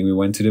filming, we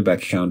went to the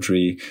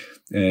backcountry,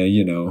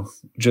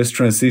 just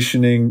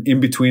transitioning in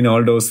between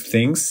all those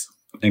things,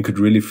 and could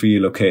really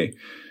feel, okay,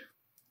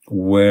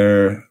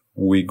 where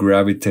we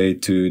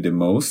gravitate to the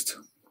most.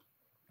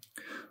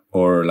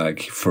 Or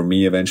like for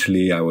me,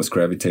 eventually I was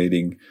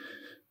gravitating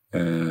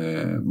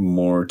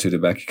more to the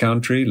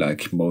backcountry,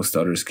 like most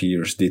other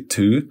skiers did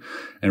too.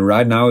 And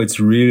right now it's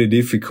really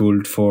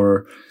difficult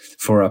for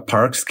a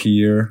park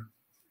skier,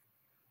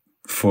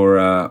 for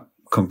a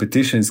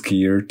competition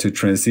skier to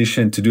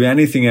transition to do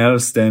anything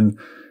else than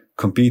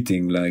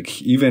competing,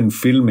 like even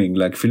filming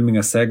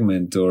a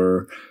segment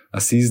or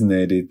a season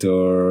edit,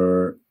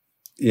 or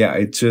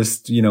it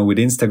just, with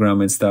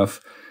Instagram and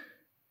stuff,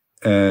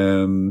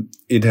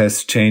 it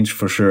has changed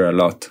for sure a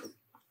lot.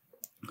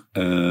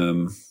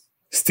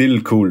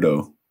 Still cool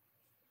though.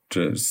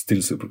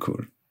 Still super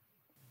cool.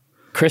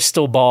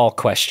 Crystal ball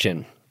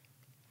question.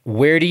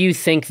 Where do you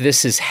think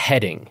this is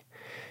heading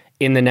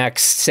in the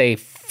next, say,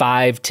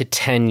 5 to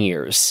 10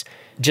 years?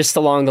 Just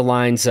along the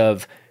lines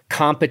of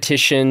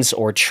competitions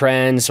or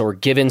trends, or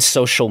given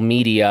social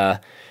media,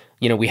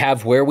 we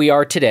have where we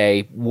are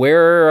today.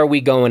 Where are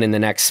we going in the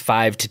next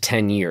 5 to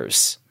 10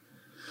 years?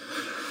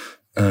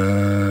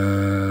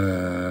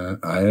 I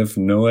have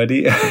no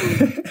idea.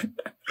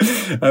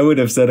 I would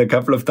have said a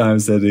couple of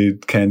times that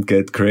it can't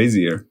get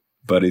crazier,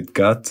 but it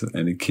got,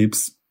 and it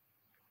keeps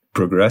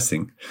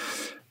progressing.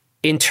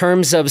 In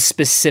terms of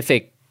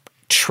specific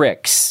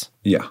tricks.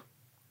 Yeah.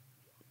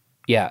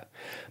 Yeah.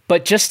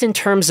 But just in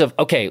terms of,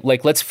 okay,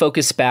 like let's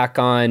focus back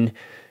on,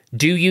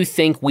 do you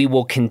think we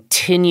will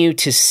continue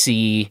to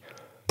see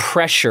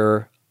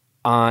pressure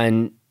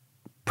on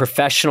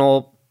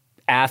professional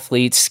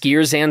athletes,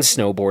 skiers and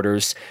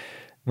snowboarders?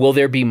 Will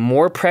there be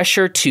more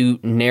pressure to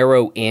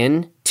narrow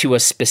in to a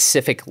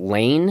specific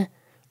lane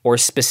or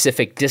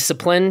specific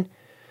discipline?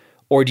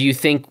 Or do you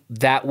think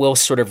that will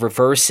sort of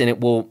reverse, and it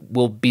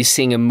will be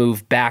seeing a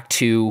move back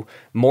to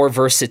more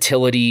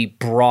versatility,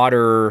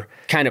 broader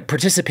kind of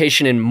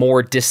participation in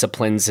more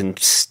disciplines and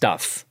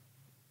stuff?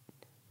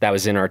 That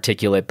was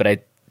inarticulate, but I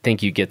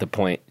think you get the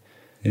point.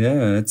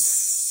 Yeah,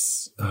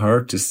 it's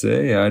hard to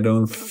say. I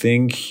don't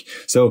think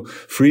so.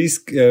 Free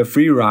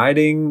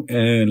riding,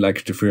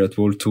 like the Freeride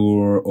World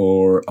Tour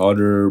or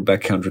other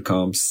backcountry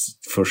comps,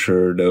 for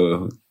sure,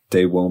 though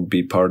they won't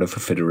be part of a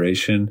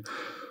federation.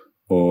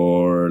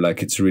 Or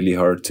like it's really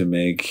hard to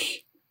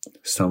make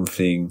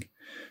something,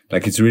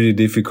 like it's really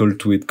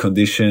difficult with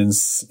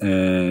conditions,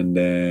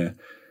 and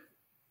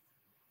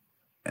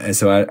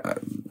so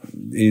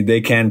they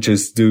can't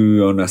just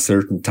do on a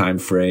certain time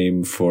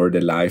frame for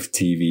the live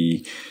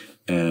TV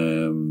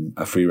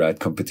a free ride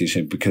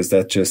competition, because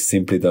that just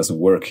simply doesn't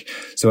work.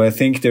 So I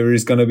think there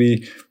is going to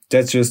be,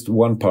 that's just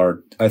one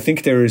part. I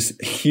think there is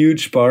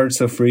huge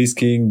parts of free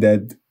skiing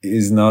that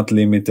is not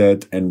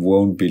limited and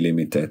won't be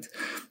limited.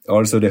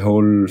 Also the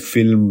whole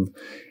film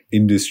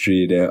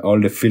industry, all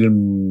the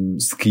film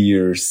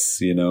skiers,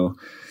 you know,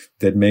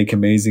 that make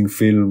amazing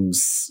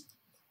films,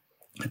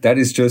 that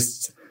is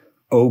just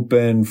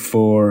open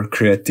for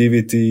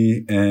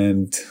creativity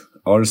and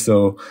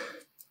also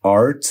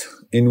art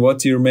in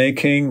what you're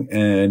making.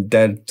 And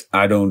that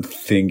I don't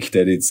think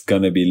that it's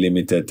going to be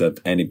limited at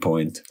any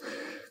point.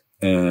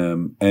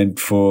 And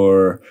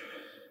for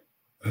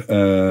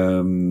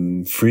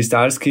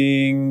freestyle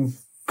skiing,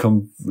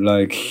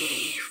 like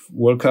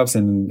World Cups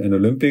and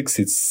Olympics,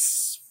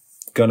 it's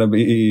gonna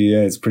be,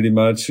 yeah, it's pretty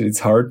much, it's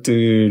hard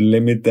to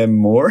limit them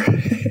more,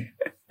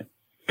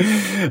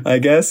 I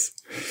guess.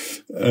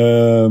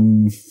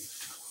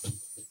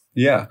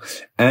 Yeah.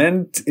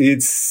 And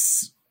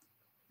it's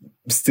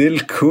still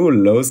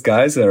cool. Those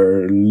guys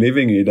are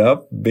living it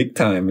up big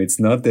time. It's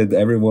not that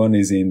everyone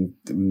is in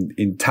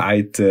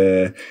tight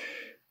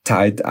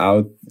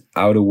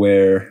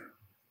outerwear.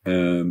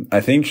 I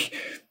think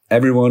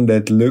everyone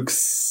that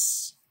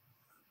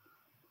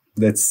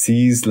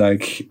sees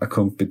like a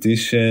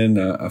competition,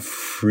 a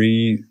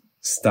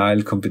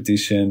freestyle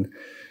competition,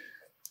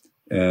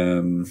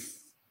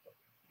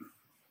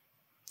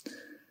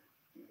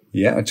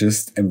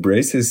 just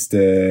embraces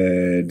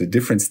the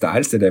different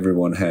styles that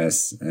everyone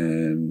has,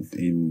 and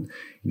in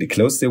the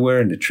clothes they wear,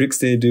 in the tricks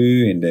they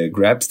do, in the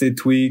grabs they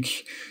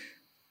tweak,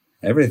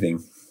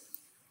 everything.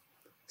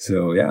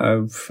 So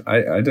yeah,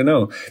 I don't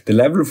know. The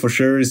level for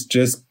sure is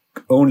just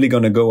only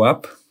gonna go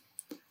up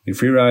in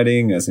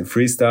freeriding as in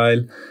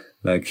freestyle.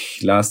 Like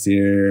last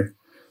year,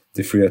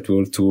 the Freeride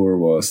World Tour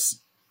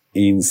was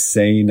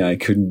insane. I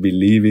couldn't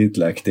believe it.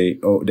 Like they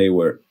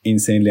were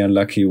insanely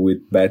unlucky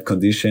with bad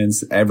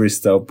conditions. Every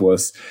stop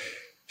was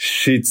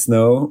shit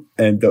snow,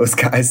 and those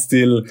guys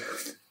still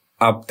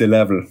up the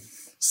level.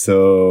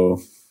 So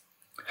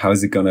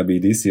how's it gonna be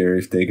this year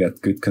if they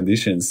got good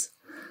conditions?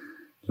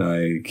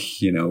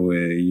 Like, you know,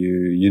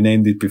 you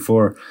named it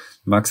before,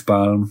 Max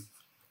Palm.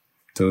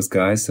 Those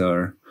guys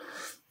are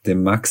the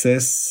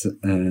Maxes,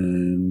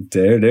 and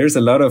there's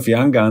a lot of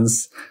young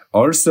guns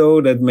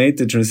also that made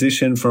the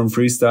transition from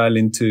freestyle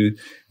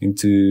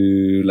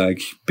into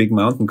like big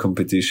mountain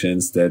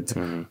competitions that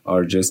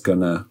are just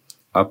gonna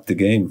up the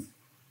game.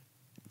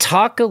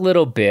 Talk a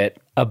little bit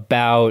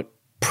about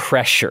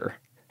pressure.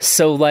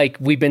 So like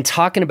we've been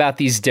talking about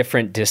these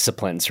different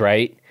disciplines,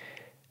 right?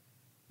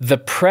 The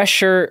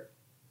pressure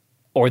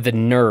or the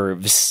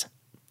nerves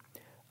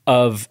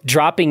of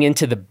dropping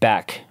into the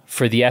Beck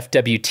for the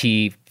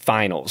FWT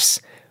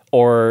finals,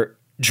 or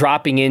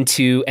dropping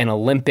into an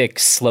Olympic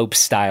slope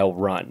style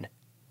run,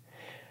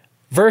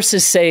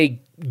 versus say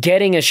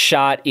getting a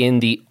shot in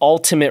the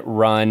ultimate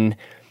run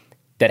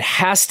that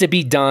has to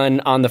be done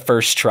on the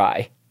first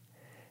try.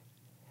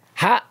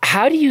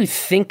 How do you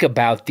think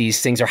about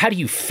these things, or how do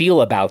you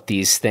feel about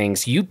these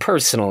things, you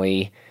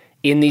personally,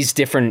 in these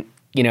different,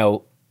 you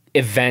know,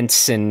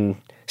 events and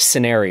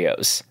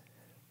scenarios?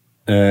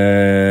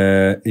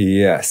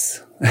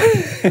 Yes.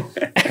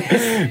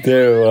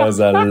 There was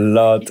a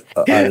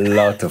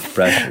lot of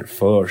pressure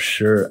for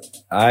sure.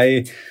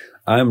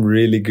 I'm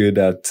really good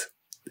at,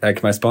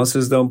 like, my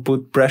sponsors don't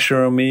put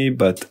pressure on me,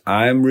 but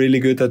I'm really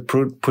good at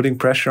putting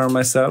pressure on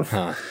myself,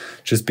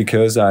 just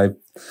because I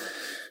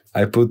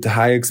put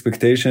high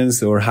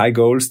expectations or high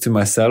goals to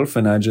myself,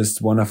 and I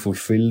just want to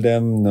fulfill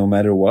them no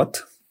matter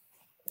what.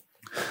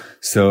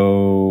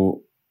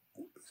 So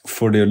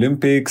for the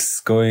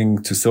Olympics,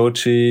 going to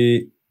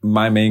Sochi,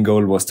 my main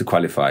goal was to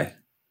qualify,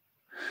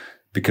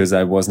 because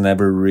I was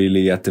never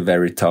really at the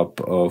very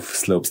top of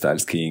slopestyle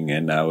skiing,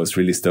 and I was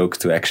really stoked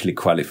to actually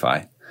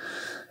qualify.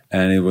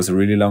 And it was a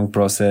really long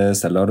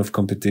process, a lot of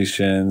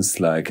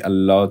competitions, like a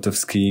lot of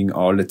skiing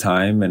all the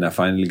time, and I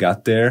finally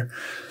got there.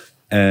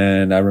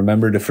 And I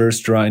remember in the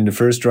first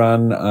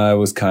run, I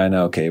was kind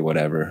of, okay,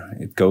 whatever,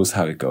 it goes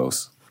how it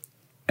goes.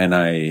 And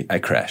I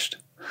crashed.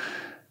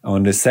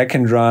 On the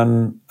second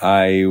run,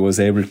 I was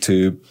able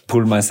to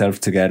pull myself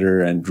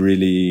together and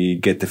really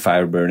get the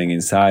fire burning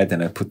inside.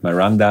 And I put my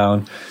run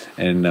down,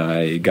 and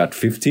I got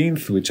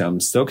 15th, which I'm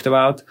stoked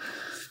about.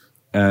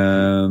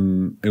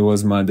 It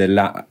was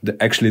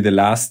actually the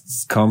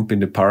last comp in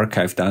the park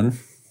I've done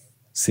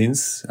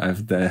since. I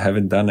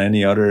haven't done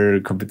any other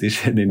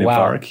competition in the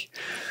park.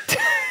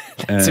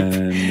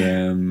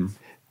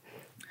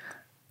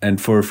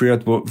 And for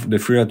the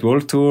Freeride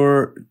World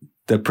Tour,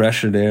 the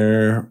pressure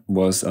there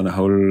was on a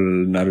whole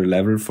another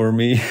level for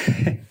me,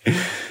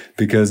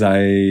 because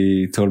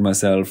I told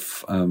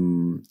myself,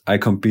 I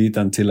compete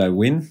until I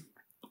win.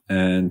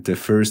 And the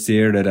first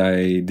year that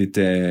I did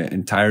the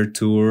entire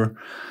tour,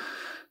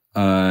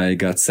 I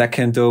got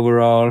second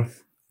overall.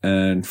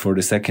 And for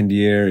the second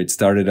year, it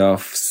started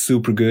off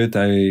super good.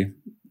 I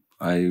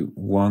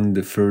won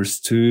the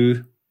first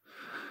two.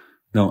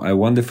 No, I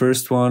won the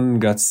first one,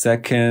 got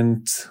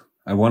second.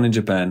 I won in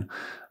Japan.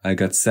 I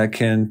got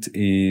second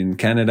in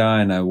Canada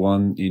and I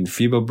won in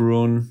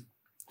Fieberbrunn.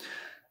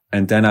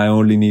 And then I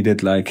only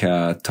needed like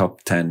a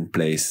top 10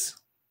 place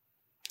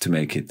to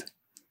make it.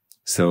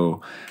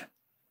 So,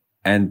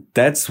 and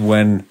that's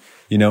when,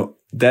 you know,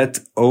 that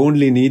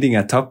only needing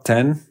a top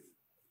 10,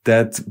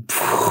 that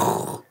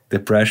the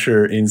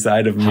pressure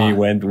inside of me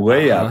went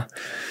way up.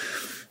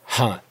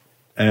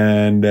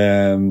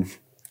 And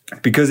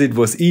because it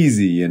was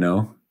easy, you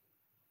know,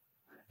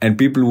 and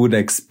people would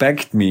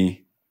expect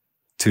me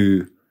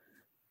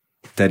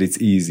that it's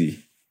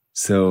easy.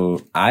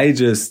 So I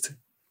just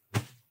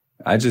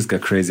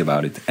got crazy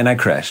about it, and I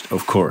crashed,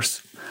 of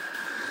course.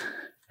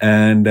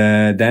 And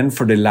then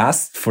for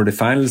the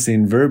finals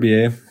in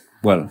Verbier,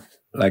 well,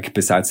 like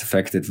besides the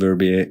fact that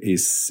Verbier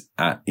is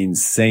an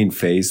insane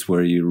phase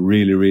where you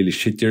really, really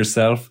shit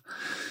yourself,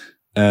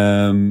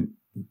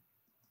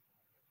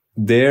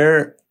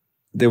 there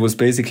was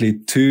basically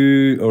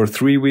 2 or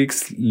 3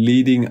 weeks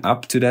leading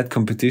up to that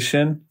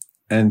competition,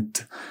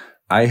 and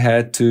I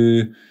had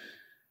to.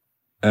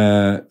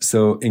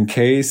 So in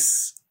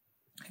case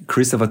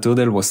Christopher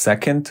Tudel was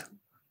second,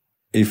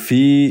 if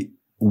he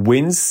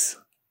wins,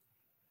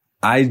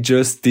 I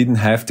just didn't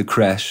have to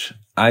crash.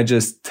 I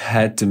just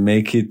had to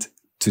make it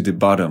to the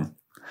bottom.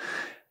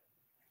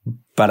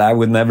 But I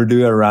would never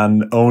do a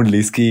run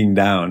only skiing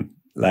down.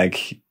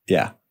 Like,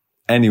 yeah.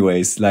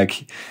 Anyways,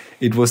 like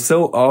it was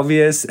so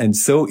obvious and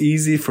so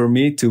easy for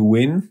me to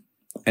win.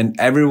 And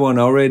everyone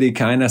already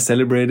kind of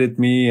celebrated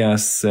me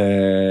as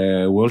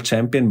world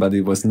champion, but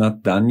it was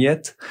not done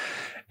yet.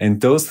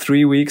 And those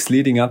 3 weeks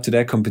leading up to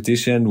that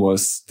competition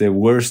was the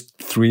worst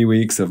 3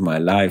 weeks of my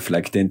life.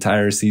 Like the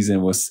entire season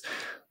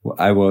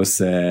I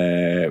was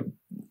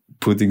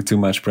putting too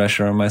much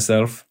pressure on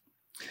myself.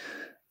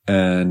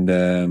 And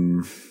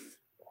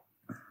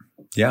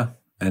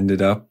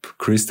ended up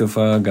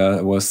Christopher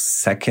was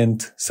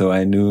second. So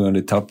I knew on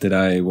the top that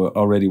I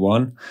already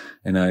won,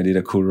 and I did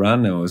a cool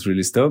run. I was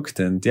really stoked.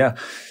 And yeah,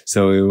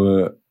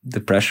 so the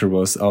pressure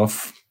was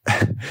off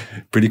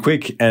pretty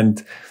quick.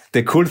 And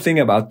the cool thing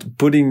about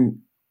putting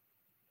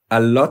a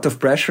lot of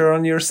pressure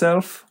on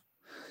yourself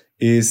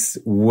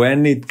is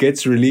when it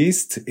gets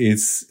released,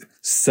 it's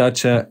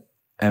such a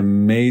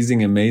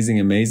amazing, amazing,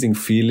 amazing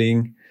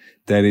feeling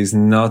that is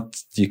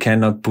you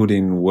cannot put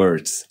in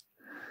words.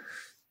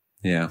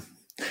 Yeah.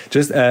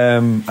 Just, I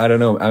don't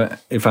know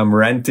if I'm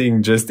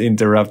ranting, just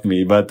interrupt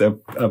me, but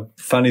a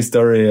funny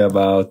story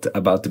about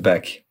the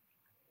back.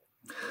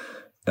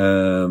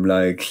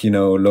 Like, you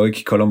know,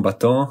 Loïc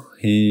Colombaton,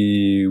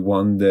 he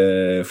won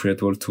the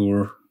Freeride World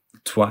Tour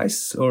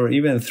twice or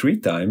even 3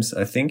 times,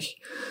 I think.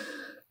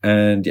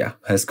 And yeah,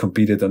 has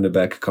competed on the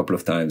back a couple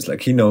of times.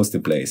 Like he knows the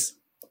place.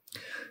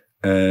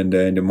 And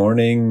in the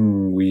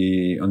morning,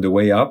 on the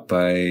way up,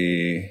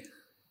 I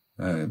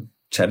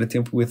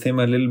chatted with him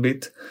a little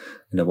bit.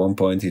 And at one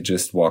point he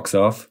just walks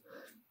off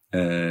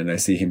and I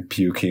see him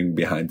puking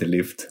behind the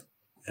lift.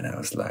 And I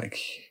was like,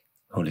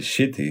 holy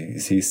shit,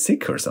 is he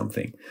sick or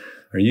something?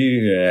 I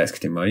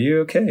asked him, are you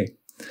okay?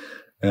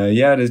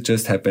 Yeah, this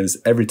just happens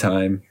every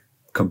time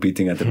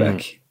competing at the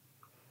back.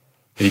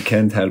 He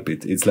can't help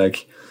it. It's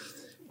like,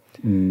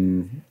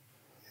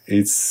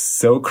 it's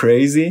so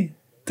crazy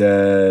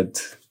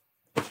that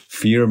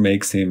fear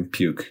makes him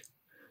puke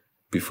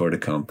before the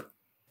comp.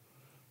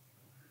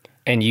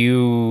 And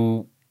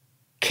you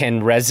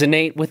can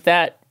resonate with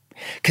that?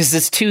 Because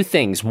there's 2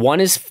 things. One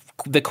is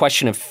the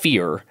question of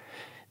fear.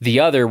 The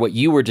other, what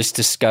you were just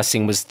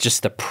discussing, was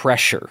just the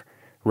pressure,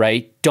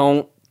 right?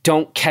 Don't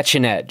catch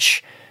an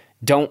edge.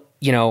 Don't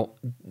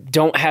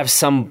have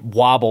some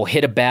wobble,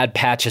 hit a bad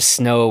patch of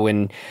snow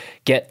and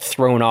get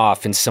thrown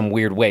off in some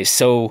weird way.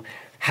 So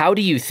how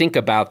do you think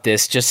about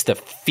this, just the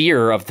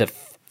fear of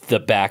the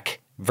back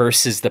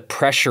versus the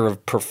pressure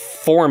of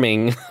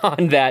performing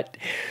on that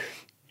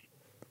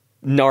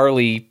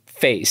gnarly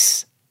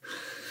face?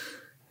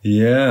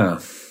 Yeah,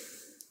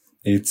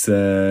 it's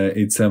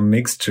a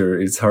mixture.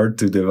 It's hard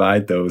to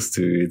divide those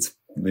two.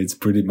 It's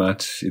pretty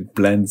much, it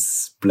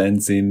blends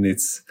in.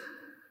 It's,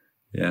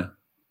 yeah,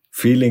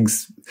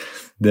 feelings,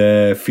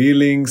 the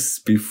feelings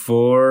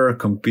before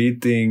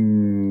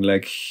competing,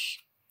 like,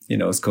 you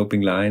know,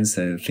 scoping lines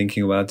and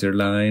thinking about your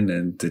line,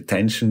 and the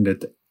tension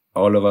that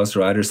all of us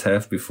riders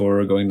have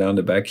before going down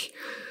the back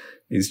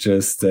is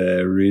just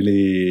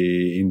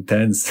really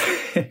intense.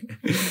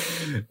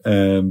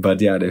 But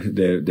yeah,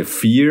 the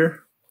fear,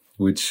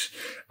 which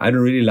I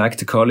don't really like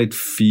to call it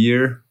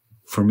fear.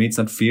 For me, it's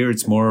not fear.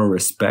 It's more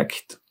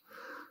respect.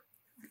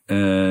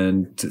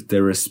 And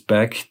the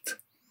respect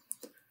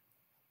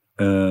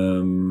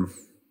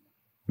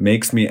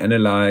makes me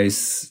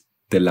analyze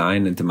the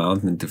line and the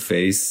mountain and the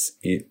face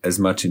as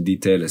much in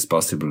detail as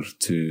possible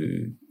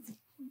to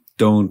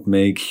don't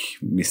make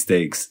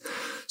mistakes.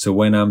 So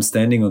when I'm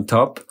standing on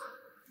top,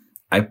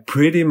 I'm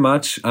pretty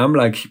much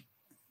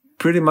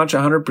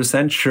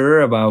 100%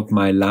 sure about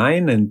my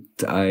line, and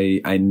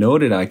I know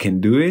that I can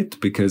do it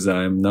because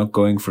I'm not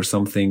going for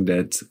something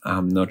that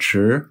I'm not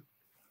sure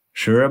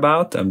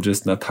about. I'm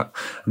just not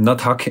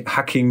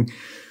hacking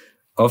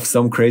off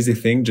some crazy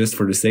thing just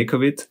for the sake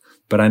of it.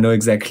 but I know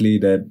exactly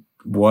that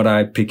what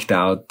I picked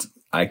out,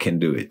 I can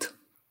do it.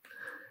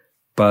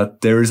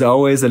 But there is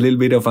always a little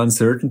bit of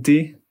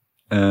uncertainty.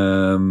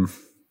 And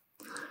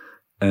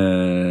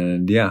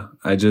yeah,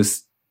 I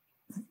just,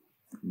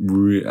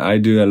 I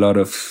do a lot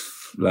of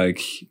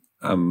like,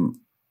 I'm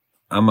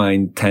an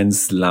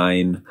intense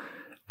line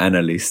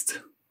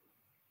analyst.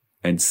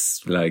 And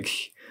it's like,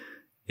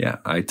 yeah,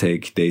 I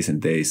take days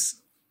and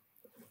days.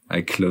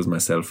 I close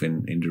myself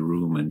in the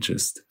room and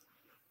just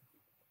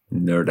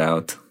nerd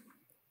out.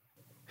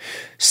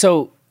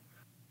 So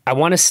I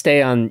want to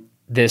stay on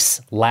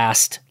this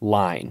last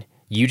line.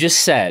 You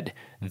just said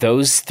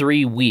those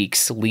 3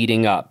 weeks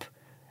leading up,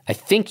 I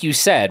think you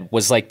said,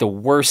 was like the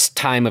worst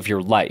time of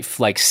your life,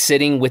 like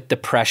sitting with the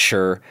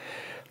pressure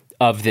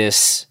of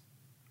this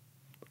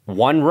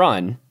one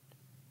run.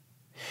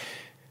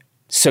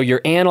 So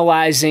you're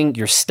analyzing,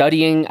 you're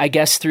studying, I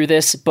guess, through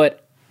this,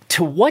 but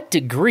to what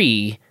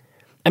degree?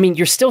 I mean,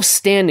 you're still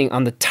standing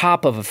on the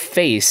top of a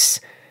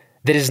face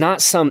that is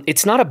not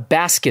it's not a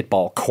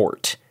basketball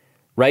court,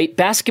 right?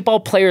 Basketball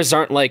players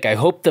aren't like, I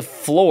hope the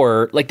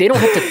floor, like they don't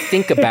have to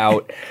think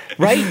about,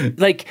 right?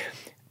 Like,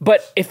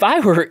 but if I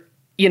were,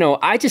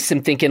 I just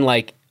am thinking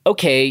like,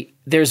 okay,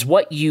 there's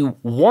what you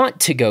want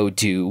to go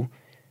do.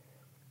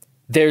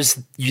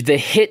 There's the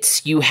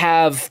hits you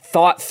have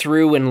thought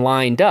through and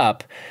lined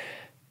up.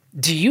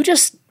 Do you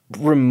just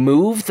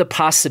remove the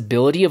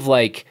possibility of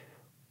like,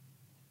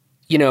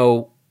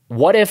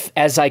 what if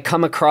as I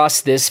come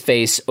across this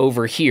face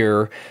over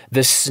here,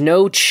 the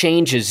snow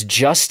changes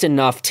just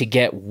enough to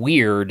get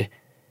weird,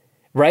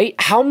 right?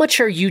 How much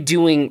are you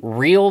doing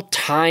real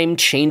time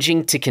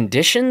changing to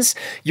conditions?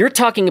 You're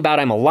talking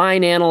about I'm a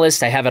line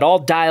analyst. I have it all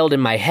dialed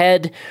in my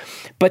head,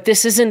 but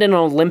this isn't an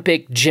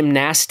Olympic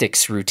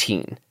gymnastics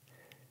routine.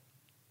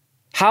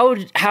 How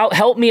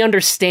help me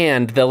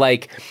understand the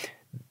like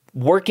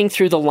working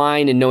through the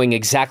line and knowing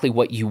exactly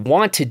what you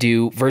want to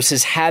do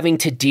versus having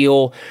to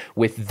deal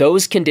with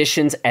those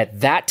conditions at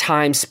that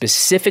time,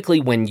 specifically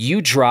when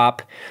you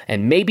drop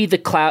and maybe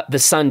the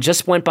sun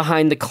just went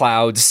behind the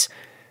clouds.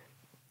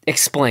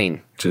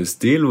 Explain. Just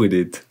deal with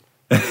it.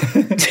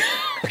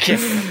 Okay.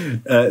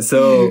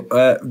 So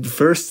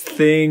first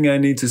thing I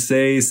need to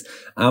say is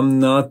I'm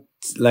not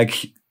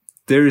like,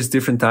 there is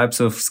different types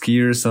of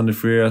skiers on the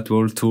Freeride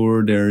World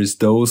Tour. There is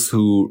those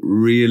who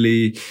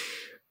really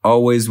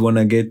always want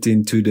to get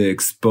into the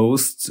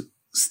exposed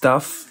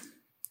stuff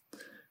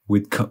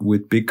with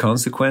big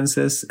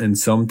consequences. And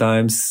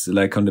sometimes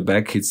like on the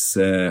back, it's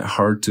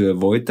hard to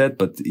avoid that.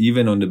 But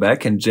even on the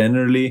back and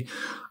generally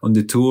on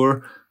the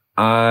tour,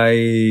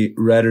 I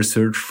rather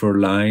search for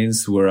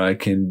lines where I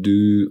can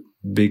do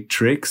big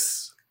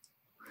tricks.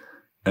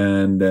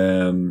 And,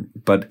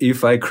 but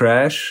if I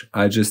crash,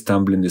 I just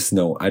tumble in the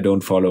snow. I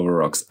don't fall over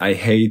rocks. I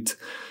hate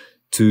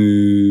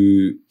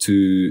to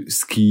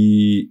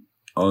ski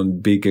on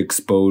big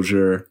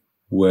exposure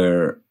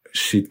where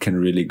shit can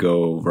really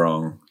go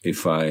wrong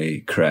if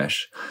I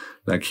crash.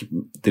 Like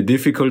the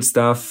difficult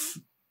stuff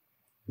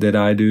that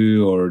I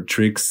do or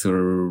tricks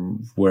or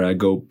where I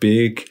go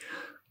big,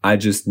 I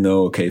just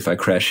know, okay, if I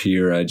crash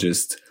here, I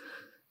just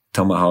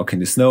tomahawk in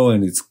the snow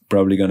and it's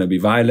probably going to be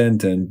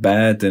violent and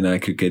bad and I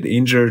could get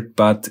injured,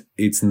 but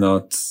it's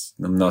not,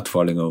 I'm not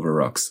falling over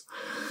rocks.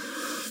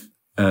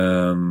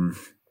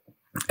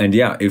 And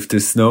yeah, if the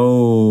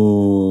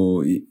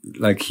snow,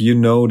 like,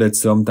 that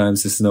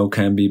sometimes the snow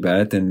can be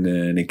bad and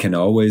it can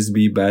always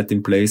be bad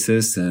in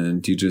places.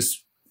 And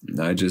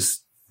I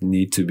just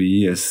need to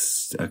be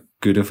as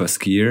good of a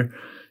skier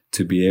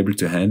to be able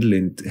to handle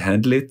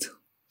it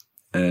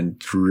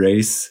and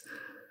race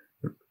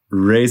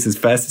as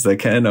fast as I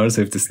can.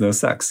 Also, if the snow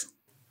sucks.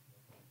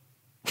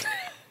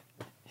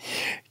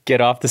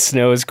 Get off the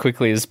snow as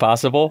quickly as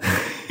possible.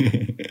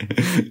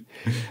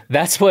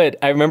 That's what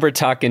I remember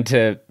talking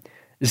to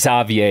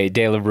Xavier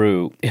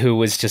Delarue, who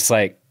was just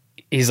like,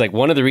 he's like,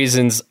 one of the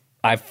reasons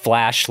I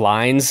flash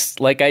lines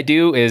like I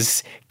do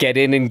is get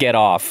in and get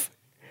off.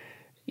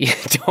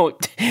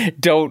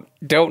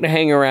 Don't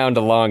hang around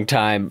a long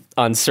time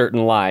on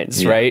certain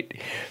lines, yeah.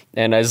 Right?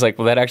 And I was like,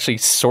 well, that actually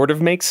sort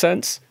of makes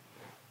sense.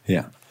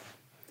 Yeah.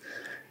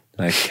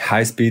 Like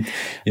high speed,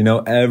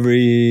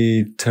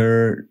 every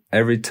turn,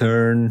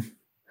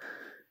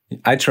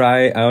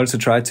 I also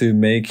try to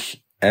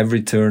make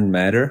every turn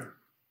matter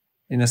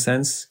in a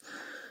sense.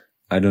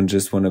 I don't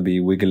just want to be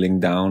wiggling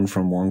down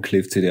from one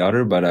cliff to the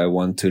other, but I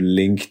want to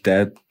link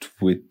that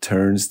with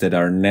turns that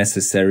are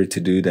necessary to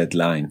do that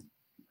line.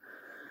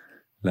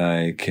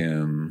 Like,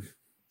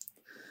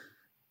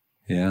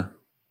 yeah.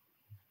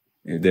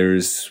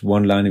 There's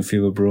one line in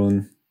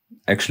Fieberbrunn,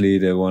 actually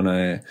the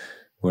one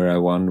where I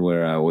won,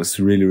 where I was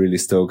really, really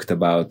stoked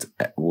about,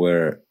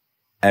 where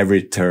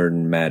every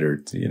turn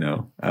mattered,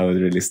 I was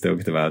really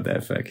stoked about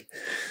that fact.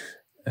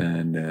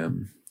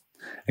 And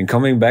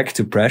coming back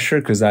to pressure,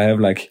 because I have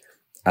like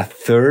a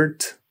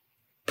third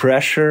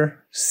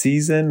pressure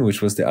season,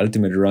 which was the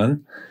ultimate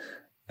run,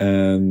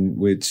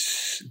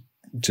 which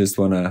just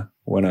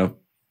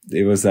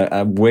it was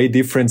a way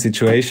different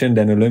situation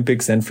than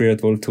Olympics and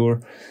Freeride World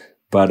Tour,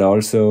 but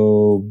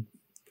also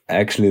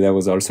actually that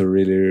was also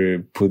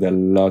really put a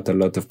lot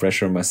of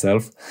pressure on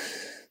myself,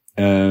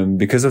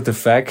 because of the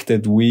fact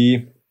that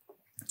we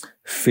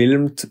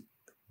filmed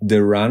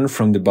the run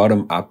from the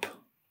bottom up.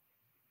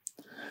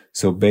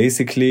 So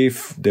basically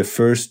the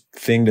first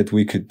thing that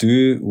we could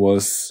do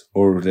was,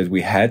 or that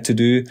we had to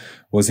do,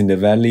 was in the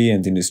valley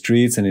and in the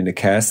streets and in the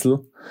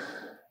castle.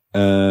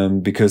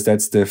 Because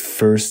that's the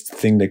first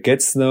thing that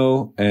gets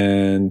snow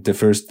and the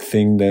first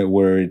thing that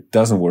where it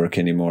doesn't work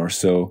anymore.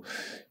 So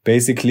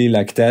basically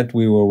like that,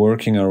 we were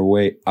working our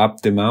way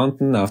up the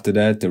mountain. After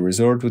that, the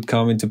resort would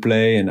come into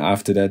play. And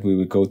after that, we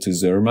would go to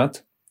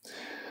Zermatt.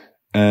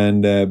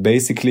 And,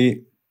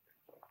 basically,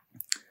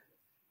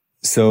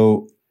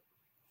 so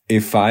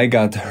if I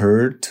got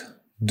hurt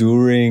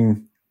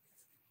during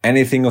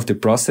anything of the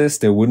process,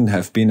 there wouldn't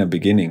have been a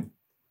beginning.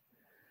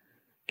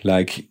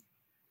 Like,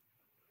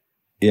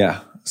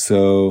 yeah.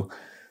 So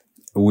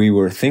we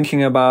were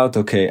thinking about,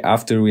 okay,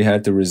 after we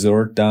had the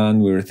resort done,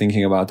 we were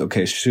thinking about,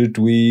 okay, should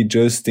we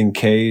just in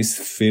case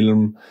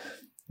film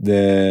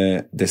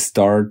the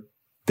start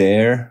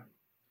there?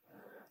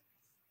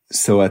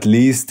 So at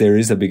least there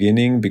is a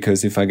beginning,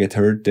 because if I get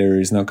hurt, there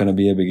is not going to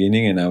be a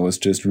beginning. And I was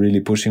just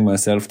really pushing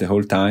myself the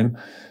whole time.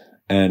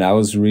 And I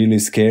was really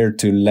scared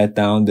to let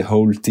down the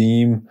whole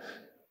team.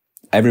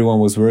 Everyone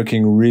was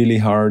working really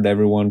hard.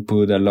 Everyone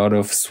put a lot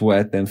of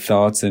sweat and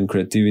thoughts and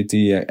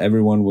creativity.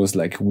 Everyone was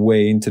like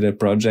way into the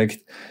project.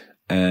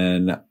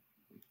 And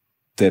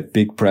the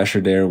big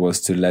pressure there was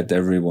to let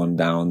everyone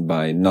down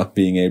by not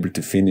being able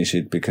to finish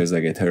it because I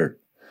get hurt.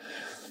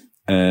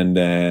 And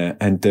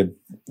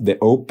the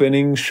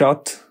opening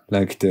shot,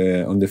 like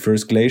on the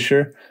first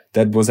glacier,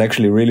 that was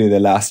actually really the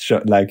last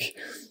shot. Like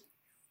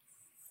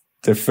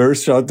the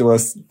first shot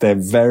was the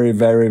very,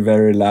 very,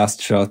 very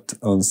last shot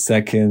on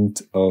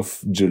 2nd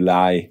of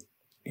July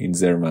in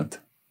Zermatt.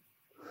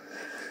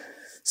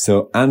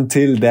 So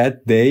until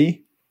that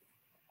day,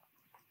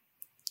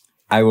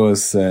 I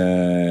was,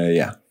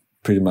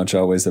 pretty much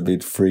always a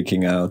bit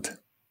freaking out.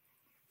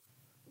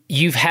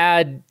 You've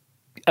had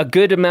a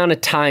good amount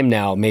of time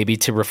now, maybe,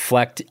 to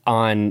reflect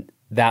on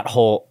that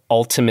whole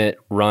ultimate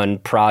run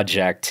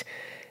project.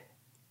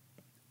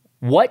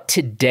 What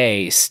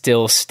today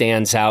still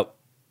stands out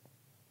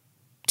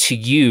to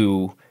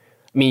you?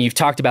 I mean, you've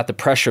talked about the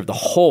pressure of the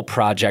whole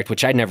project,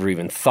 which I never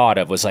even thought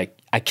of, was like,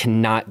 I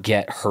cannot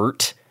get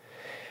hurt.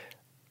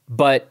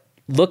 But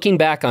looking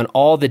back on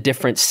all the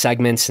different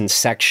segments and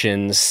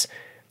sections,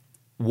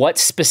 what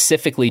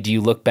specifically do you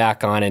look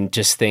back on and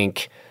just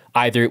think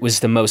either it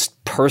was the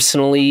most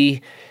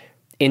personally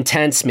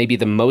intense, maybe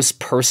the most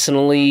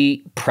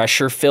personally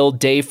pressure-filled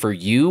day for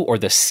you, or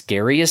the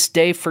scariest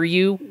day for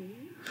you?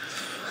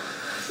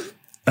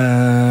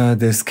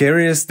 The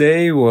scariest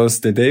day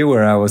was the day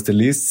where I was the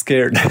least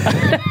scared.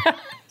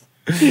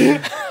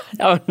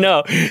 Oh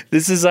no,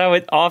 this is how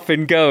it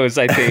often goes,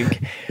 I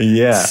think.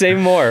 Yeah. Say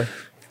more.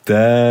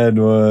 That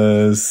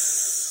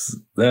was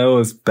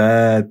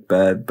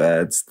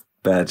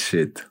bad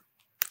shit.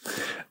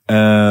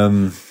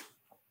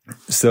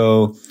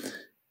 So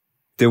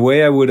the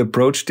way I would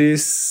approach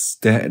this,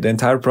 the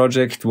entire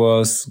project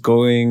was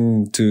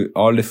going to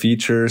all the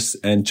features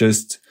and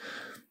just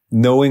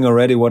knowing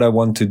already what I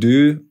want to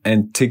do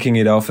and ticking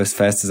it off as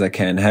fast as I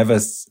can. Have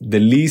the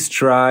least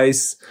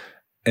tries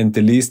and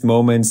the least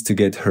moments to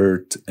get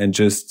hurt, and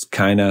just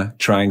kind of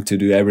trying to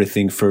do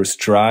everything first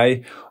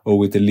try or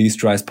with the least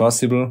tries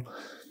possible.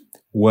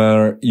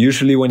 Where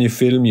usually when you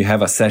film, you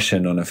have a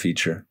session on a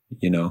feature,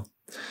 you know.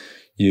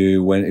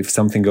 If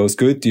something goes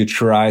good, you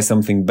try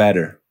something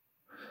better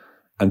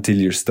until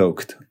you're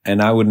stoked.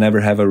 And I would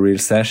never have a real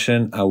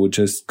session. I would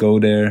just go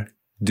there,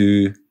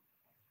 do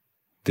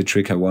the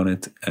trick I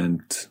wanted,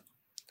 and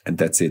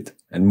that's it,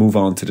 and move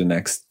on to the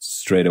next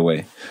straight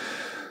away.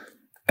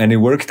 And it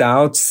worked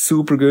out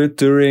super good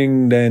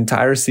during the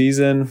entire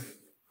season,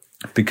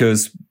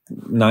 because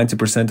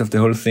 90% of the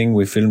whole thing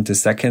we filmed the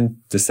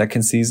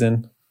second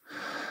season,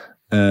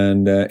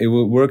 and it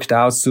worked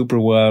out super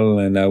well.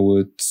 And I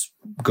would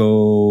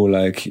go,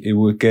 like, it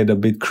would get a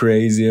bit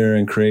crazier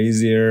and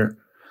crazier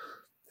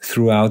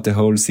throughout the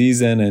whole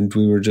season, and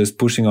we were just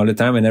pushing all the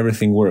time, and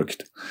everything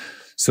worked.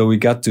 So we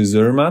got to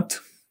Zermatt,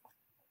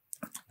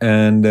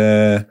 and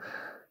that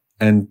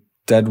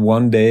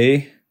one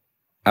day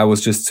I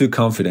was just too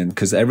confident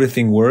because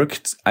everything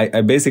worked.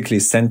 I basically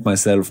sent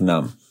myself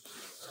numb.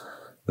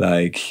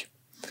 Like,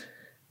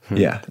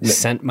 yeah.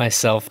 Sent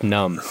myself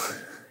numb.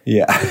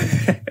 Yeah.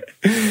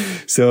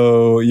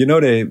 So, you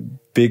know, the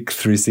big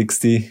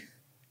 360?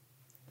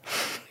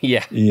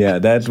 Yeah. Yeah,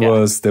 that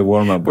was the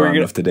warm-up run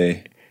of the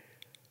day.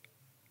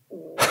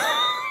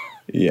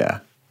 Yeah.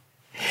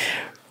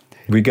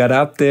 We got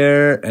up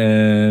there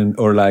I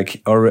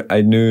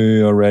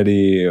knew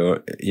already,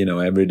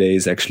 every day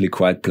is actually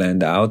quite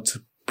planned out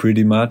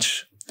pretty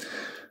much.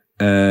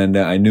 And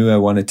I knew I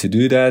wanted to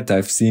do that.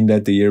 I've seen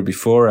that the year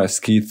before. I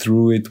skied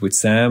through it with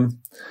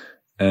Sam.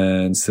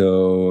 And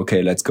so,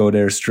 okay, let's go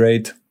there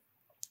straight.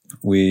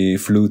 We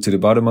flew to the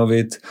bottom of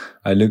it.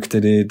 I looked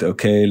at it.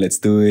 Okay, let's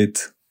do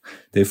it.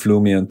 They flew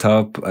me on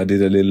top. I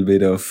did a little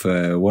bit of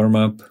warm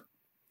up,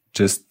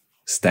 just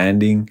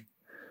standing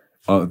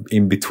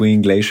in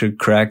between glacier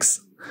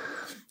cracks.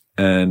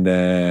 And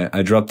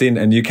I dropped in,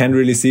 and you can't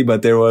really see,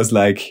 but there was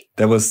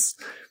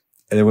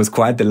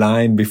quite the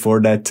line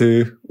before that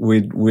too,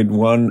 with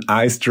one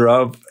ice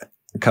drop,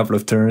 a couple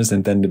of turns,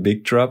 and then the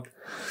big drop.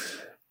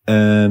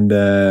 And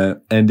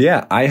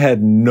yeah, I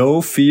had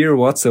no fear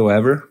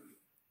whatsoever.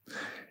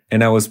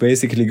 And I was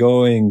basically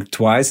going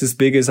twice as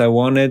big as I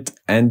wanted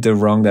and the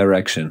wrong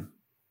direction.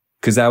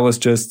 Cause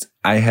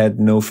I had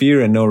no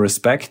fear and no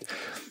respect,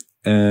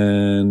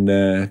 and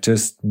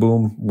just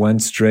boom,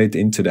 went straight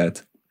into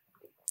that.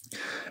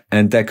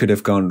 And that could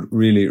have gone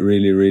really,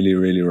 really, really,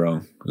 really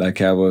wrong.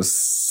 Like, I was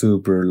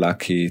super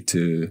lucky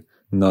to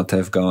not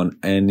have gone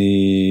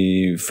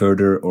any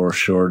further or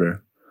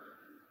shorter.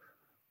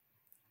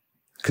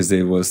 Cause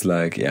it was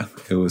like, yeah,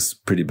 it was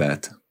pretty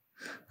bad.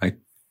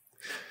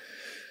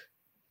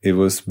 It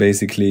was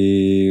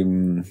basically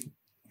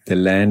the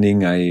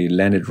landing. I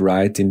landed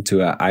right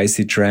into a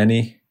icy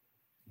tranny,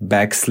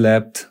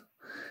 backslapped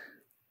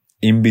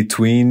in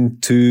between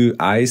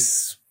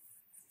those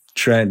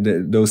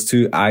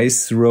two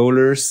ice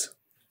rollers,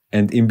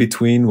 and in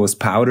between was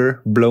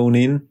powder blown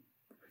in.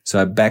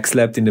 So I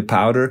backslapped in the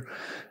powder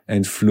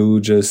and flew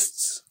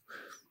just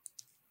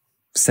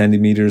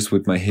centimeters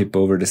with my hip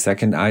over the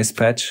second ice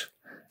patch.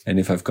 And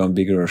if I've gone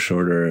bigger or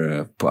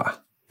shorter,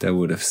 that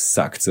would have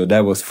sucked. So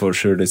that was for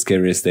sure the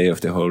scariest day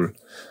of the whole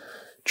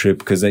trip,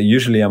 because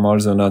usually I'm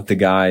also not the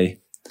guy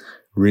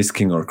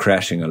risking or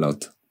crashing a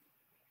lot.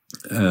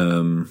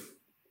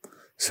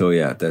 So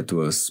yeah, that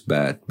was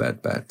bad.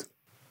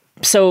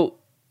 So,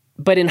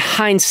 but in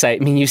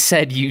hindsight, I mean, you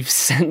said you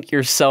sent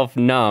yourself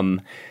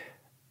numb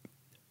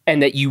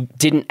and that you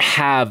didn't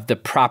have the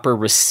proper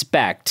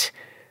respect,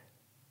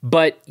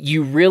 but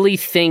you really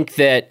think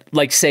that,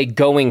 like, say,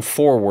 going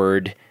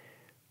forward,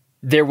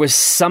 there was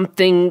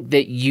something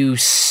that you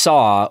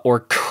saw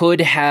or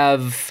could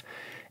have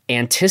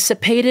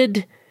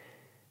anticipated,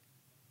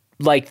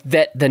 like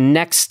that the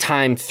next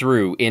time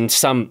through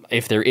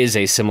if there is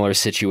a similar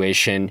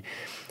situation,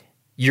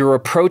 your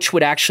approach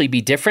would actually be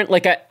different?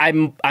 Like, I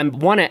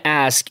want to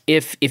ask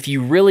if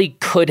you really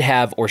could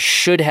have or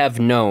should have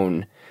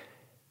known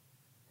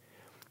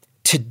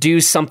to do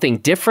something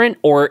different,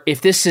 or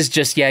if this is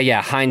just,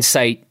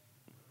 hindsight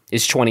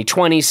is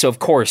 2020. So of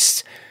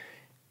course,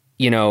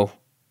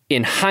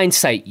 in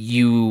hindsight,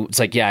 it's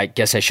like, I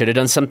guess I should have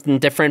done something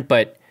different.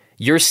 But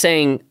you're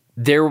saying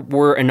there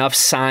were enough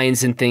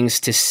signs and things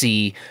to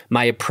see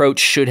my approach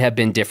should have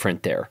been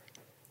different there.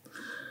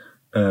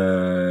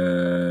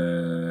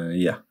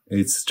 Yeah,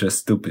 it's just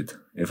stupid.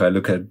 If I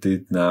look at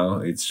it now,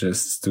 it's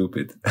just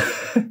stupid.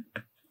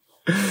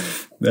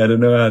 I don't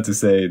know how to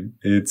say it.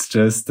 It's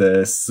just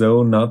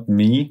so not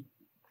me.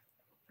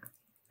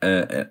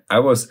 I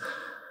was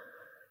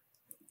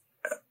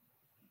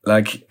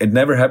like, it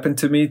never happened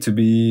to me to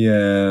be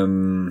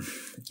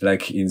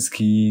like in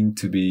skiing,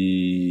 to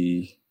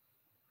be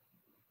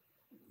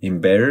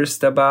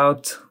embarrassed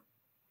about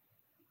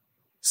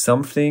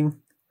something.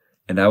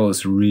 And I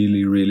was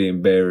really, really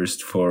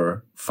embarrassed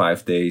for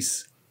 5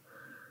 days.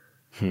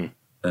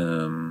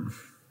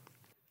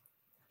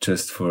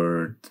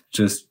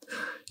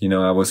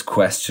 I was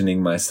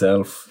questioning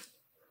myself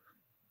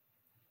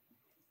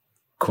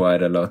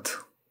quite a lot.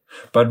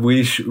 But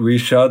we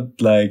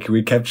shot, like,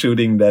 we kept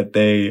shooting that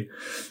day.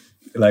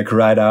 Like,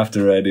 right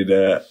after I did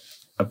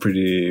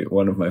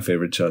one of my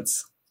favorite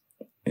shots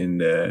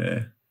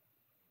I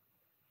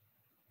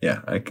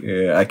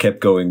kept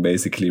going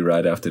basically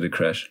right after the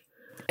crash.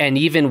 And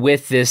even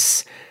with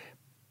this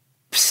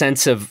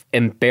sense of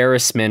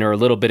embarrassment or a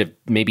little bit of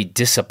maybe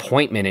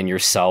disappointment in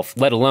yourself,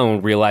 let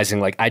alone realizing,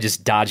 like, I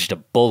just dodged a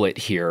bullet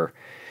here,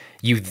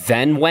 you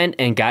then went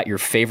and got your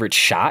favorite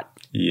shot?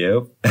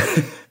 Yep.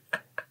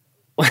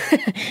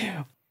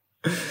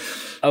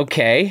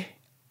 Okay.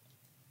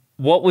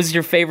 What was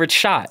your favorite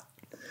shot?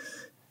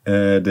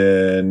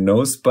 The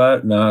nose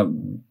butt. No,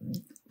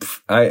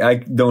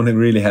 I don't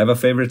really have a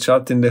favorite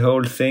shot in the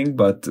whole thing,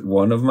 but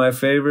one of my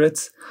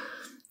favorites.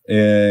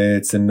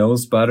 It's a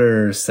nose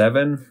butter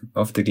 7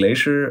 of the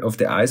glacier, of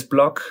the ice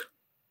block.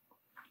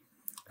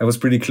 I was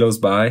pretty close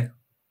by,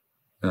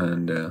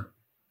 and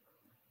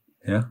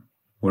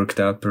worked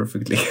out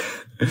perfectly.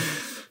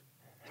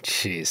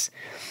 Jeez.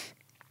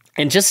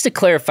 And just to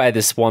clarify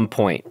this one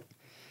point,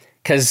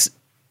 because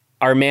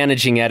our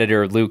managing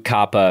editor, Luke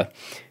Kappa,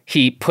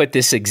 he put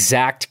this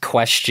exact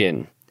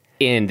question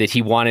in that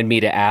he wanted me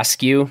to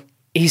ask you.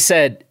 He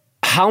said,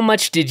 how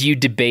much did you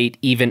debate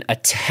even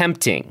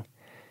attempting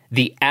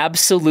the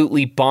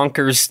absolutely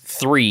bonkers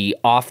 3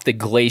 off the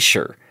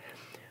glacier?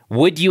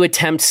 Would you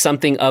attempt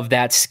something of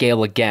that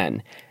scale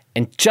again?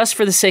 And just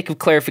for the sake of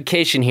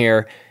clarification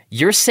here,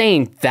 you're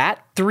saying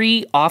that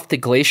 3 off the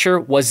glacier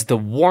was the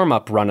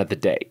warm-up run of the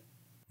day.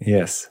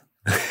 Yes.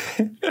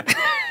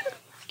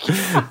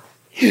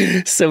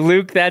 So,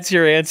 Luke, that's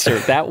your answer.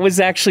 That was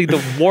actually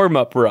the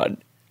warm-up run.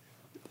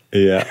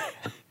 Yeah.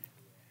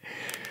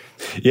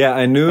 Yeah,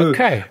 I knew.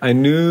 Okay. I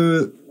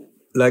knew,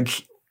 like,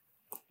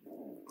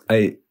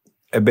 I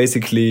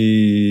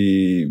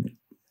basically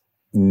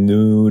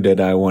knew that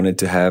I wanted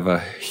to have a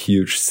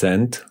huge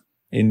sand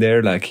in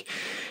there, like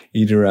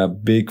either a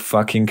big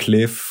fucking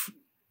cliff,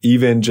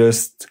 even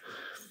just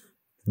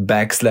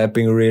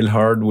backslapping real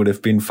hard would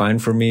have been fine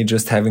for me,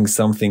 just having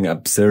something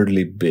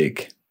absurdly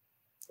big.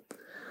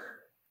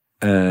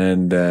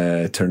 And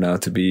it turned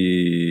out to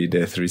be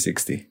the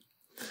 360.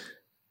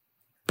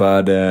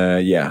 But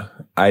yeah,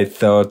 I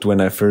thought when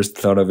I first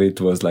thought of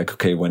it was like,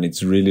 okay, when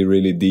it's really,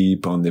 really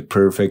deep on the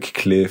perfect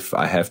cliff,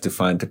 I have to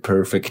find the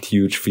perfect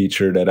huge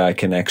feature that I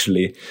can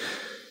actually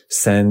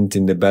send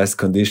in the best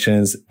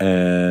conditions.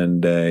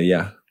 And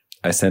yeah,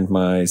 I sent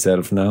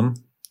myself numb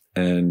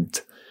and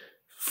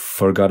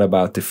forgot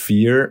about the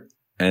fear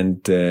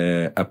and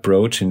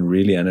approach in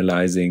really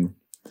analyzing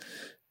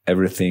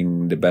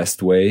everything the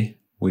best way,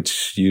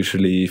 which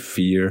usually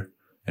fear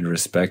and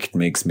respect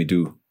makes me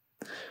do.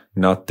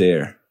 Not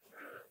there.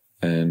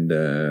 And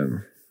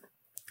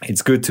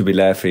it's good to be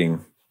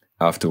laughing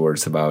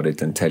afterwards about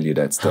it and tell you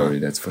that story,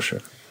 that's for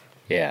sure.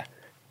 Yeah,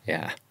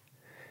 yeah.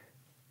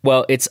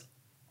 Well, it's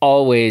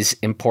always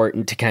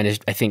important to kind of,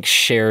 I think,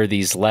 share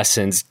these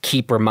lessons,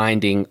 keep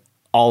reminding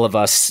all of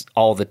us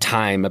all the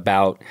time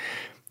about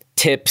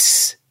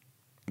tips,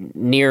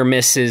 near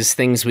misses,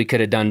 things we could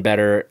have done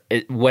better,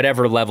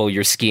 whatever level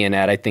you're skiing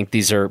at. I think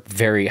these are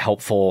very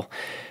helpful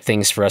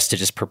things for us to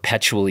just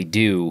perpetually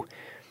do.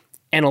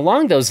 And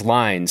along those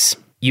lines,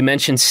 you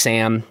mentioned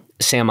Sam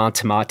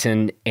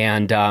Ontamaton,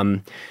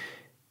 and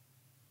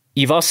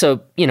you've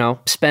also,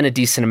 spent a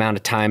decent amount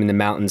of time in the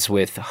mountains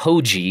with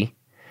Hoji.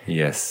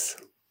 Yes.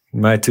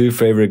 My two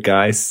favorite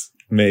guys,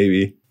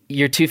 maybe.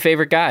 Your two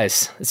favorite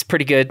guys. It's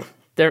pretty good.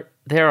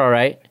 They're all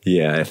right.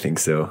 Yeah, I think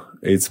so.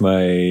 It's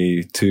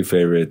my two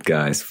favorite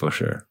guys for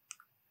sure.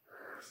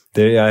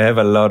 I have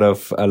a lot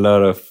of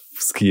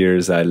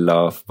skiers I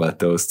love, but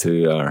those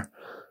two are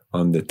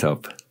on the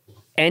top.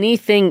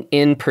 Anything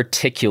in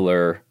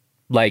particular,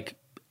 like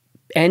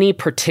any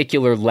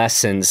particular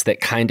lessons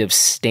that kind of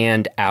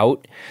stand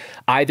out,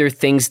 either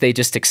things they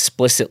just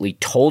explicitly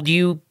told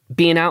you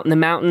being out in the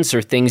mountains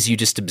or things you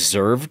just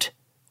observed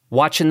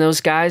watching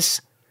those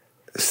guys?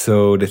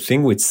 So the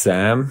thing with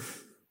Sam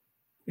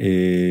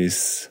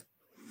is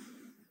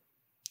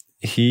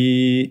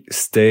he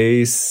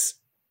stays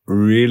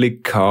really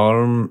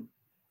calm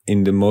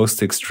in the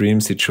most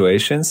extreme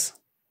situations.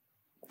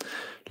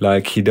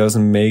 Like, he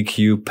doesn't make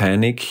you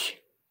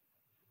panic.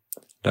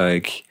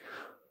 Like,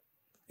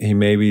 he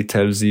maybe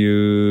tells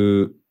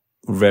you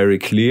very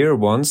clear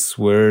once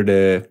where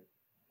the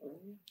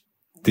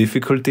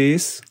difficulty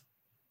is.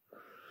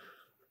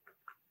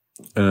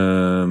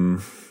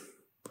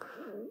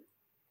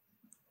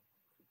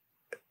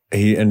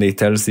 He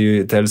tells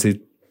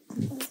it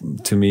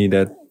to me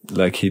that,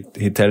 like,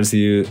 he tells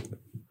you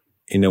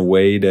in a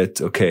way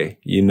that, okay,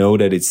 you know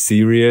that it's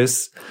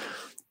serious,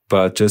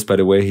 but just by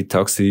the way he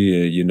talks to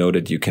you, you know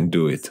that you can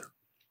do it.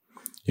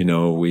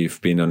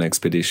 We've been on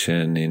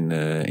expedition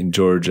in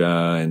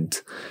Georgia and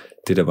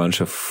did a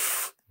bunch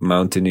of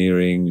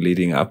mountaineering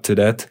leading up to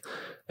that.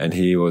 And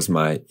he was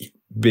my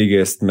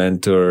biggest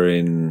mentor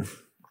in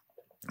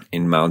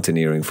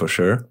mountaineering for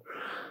sure.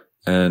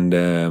 And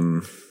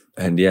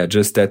yeah,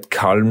 just that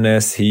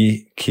calmness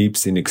he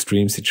keeps in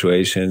extreme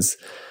situations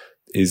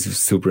is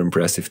super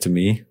impressive to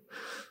me.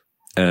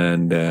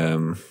 And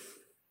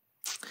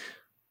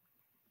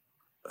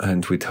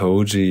with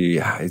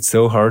Hoji, it's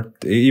so hard.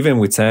 Even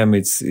with Sam,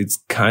 it's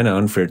kind of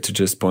unfair to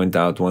just point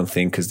out one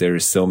thing because there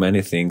is so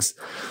many things.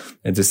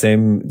 And the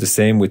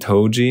same with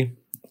Hoji.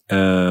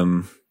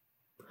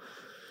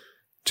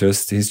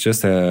 He's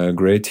just a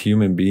great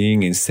human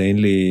being,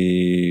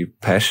 insanely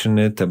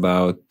passionate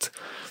about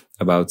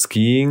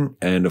skiing,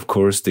 and of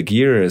course the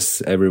gear,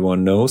 as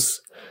everyone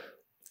knows,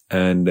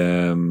 and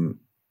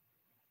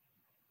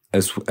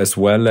as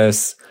well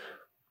as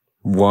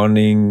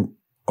wanting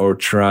or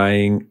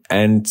trying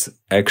and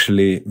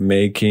actually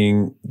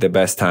making the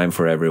best time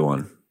for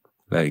everyone.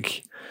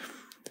 Like,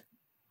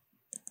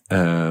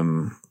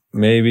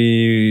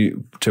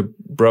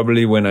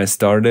 probably when I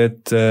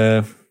started,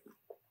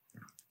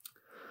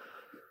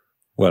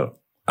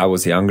 I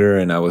was younger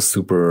and I was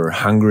super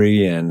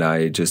hungry and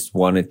I just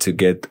wanted to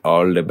get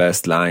all the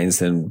best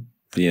lines and,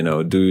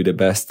 do the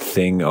best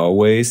thing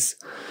always,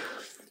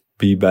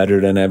 be better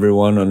than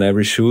everyone on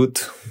every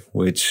shoot,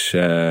 which,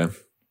 of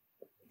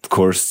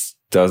course,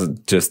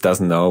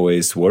 doesn't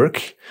always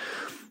work.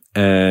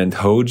 And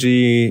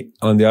Hoji,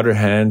 on the other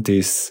hand,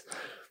 is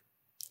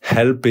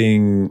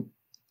helping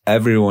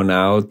everyone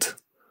out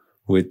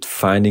with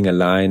finding a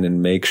line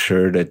and make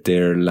sure that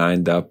they're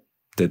lined up,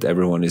 that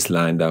everyone is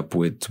lined up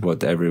with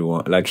what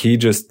everyone, like, he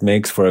just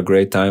makes for a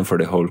great time for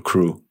the whole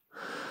crew,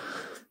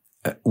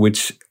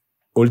 which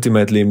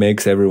ultimately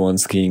makes everyone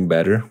skiing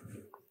better.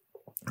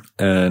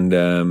 And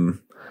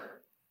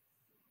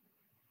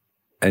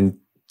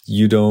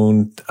you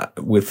don't,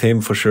 with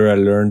him for sure, I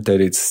learned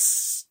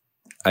that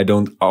I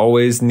don't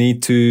always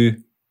need to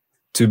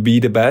be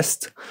the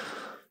best,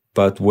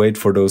 but wait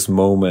for those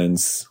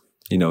moments,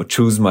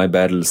 choose my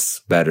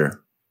battles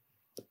better.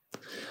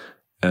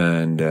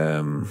 And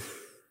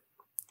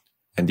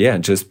yeah,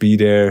 just be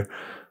there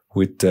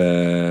with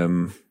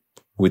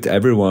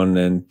everyone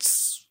and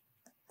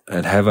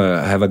have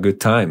a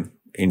good time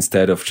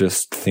instead of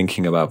just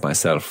thinking about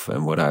myself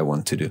and what I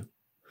want to do.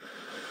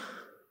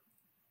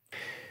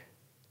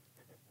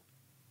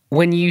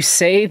 When you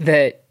say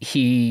that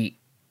he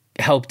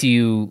helped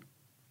you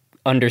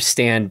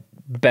understand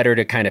better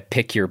to kind of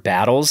pick your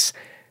battles,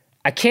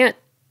 I can't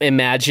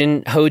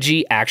imagine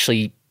Hoji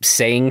actually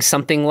saying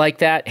something like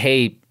that.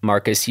 Hey,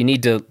 Marcus, you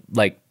need to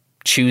like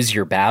choose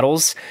your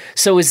battles.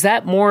 So is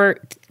that more,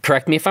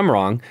 correct me if I'm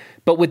wrong,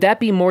 but would that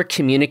be more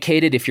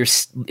communicated if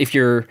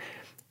you're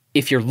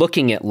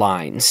looking at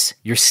lines,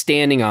 you're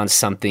standing on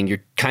something,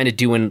 you're kind of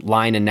doing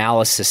line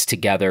analysis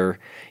together?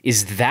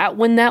 Is that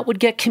when that would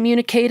get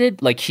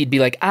communicated? Like he'd be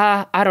like,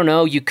 I don't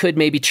know, you could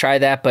maybe try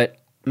that, but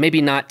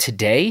maybe not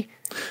today?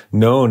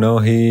 No,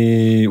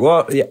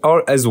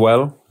 or as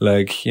well,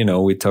 like, you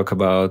know, we talk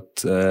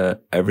about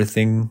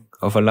everything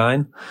of a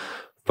line,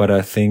 but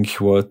I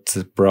think what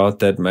brought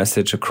that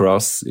message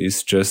across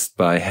is just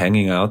by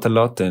hanging out a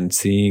lot and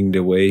seeing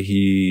the way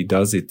he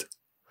does it.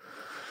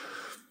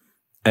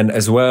 And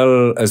as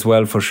well,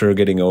 for sure,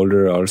 getting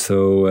older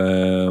also,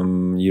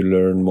 you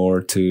learn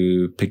more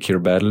to pick your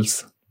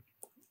battles.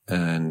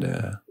 And,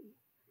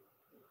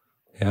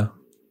 yeah.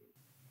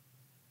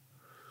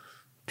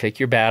 Pick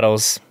your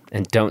battles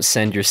and don't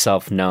send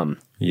yourself numb.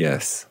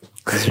 Yes.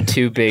 Those are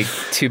two big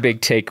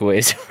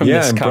takeaways from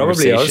this and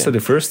conversation. Probably also the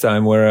first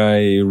time where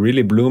I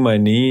really blew my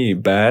knee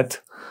bad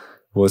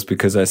was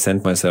because I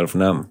sent myself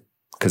numb,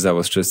 because I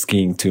was just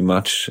skiing too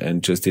much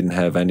and just didn't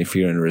have any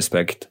fear and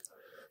respect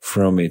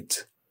from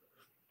it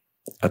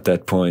at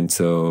that point.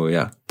 So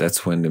yeah,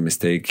 that's when the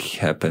mistake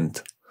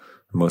happened.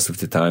 Most of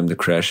the time, the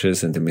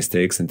crashes and the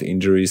mistakes and the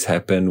injuries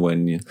happen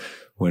when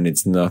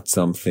it's not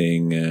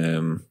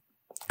something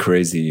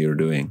crazy you're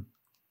doing.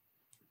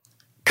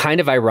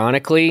 Kind of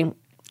ironically,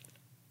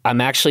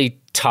 I'm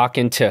actually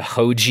talking to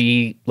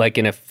Hoji like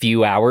in a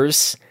few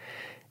hours,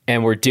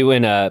 and we're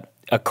doing a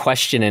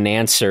question and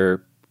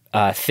answer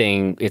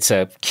thing. It's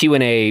a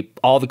Q&A.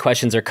 All the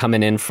questions are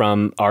coming in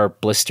from our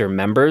Blister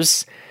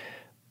members,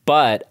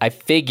 but I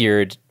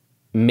figured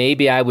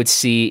maybe I would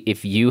see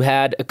if you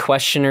had a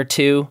question or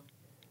two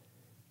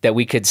that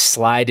we could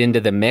slide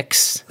into the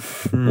mix.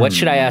 What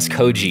should I ask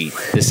Hoji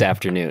this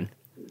afternoon?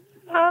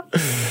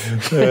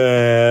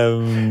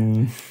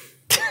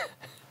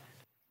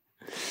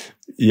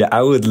 Yeah,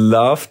 I would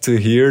love to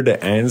hear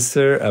the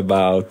answer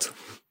about,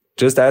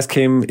 just ask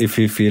him if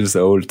he feels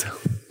old.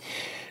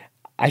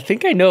 I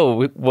think I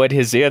know what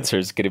his answer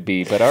is going to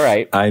be, but all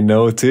right. I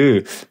know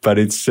too, but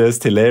it's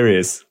just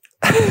hilarious.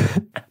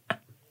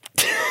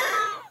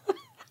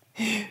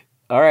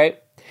 All right.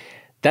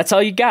 That's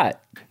all you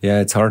got. Yeah,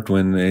 it's hard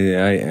when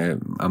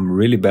I'm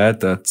really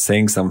bad at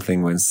saying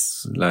something when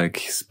it's like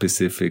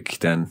specific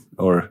then,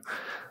 or...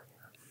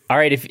 All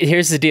right,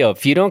 here's the deal.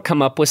 If you don't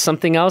come up with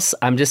something else,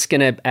 I'm just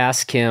going to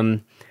ask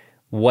him,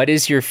 what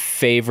is your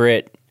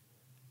favorite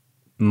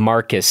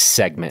Marcus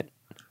segment?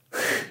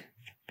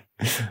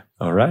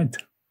 All right.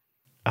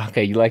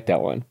 Okay, you like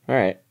that one. All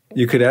right.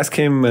 You could ask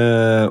him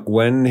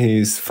when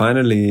he's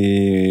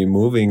finally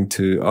moving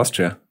to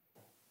Austria.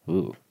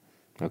 Ooh,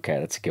 okay,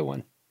 that's a good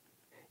one.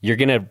 You're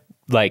going to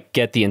like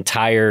get the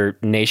entire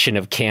nation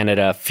of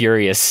Canada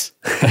furious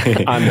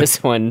on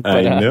this one.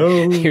 But, I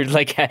know. You're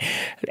like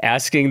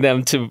asking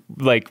them to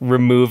like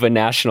remove a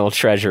national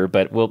treasure,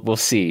 but we'll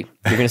see.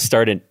 You're going to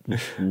start an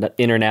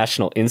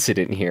international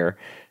incident here.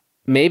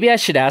 Maybe I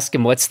should ask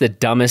him what's the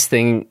dumbest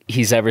thing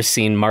he's ever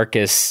seen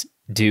Marcus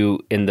do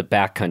in the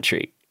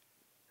backcountry.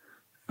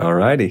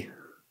 Alrighty.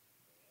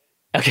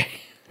 Okay.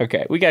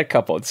 We got a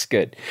couple. It's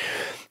good.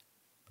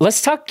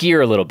 Let's talk gear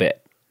a little bit.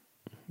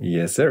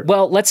 Yes, sir.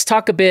 Well, let's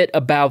talk a bit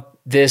about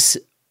this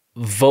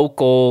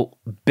Vocal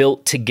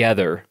Built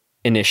Together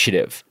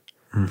initiative.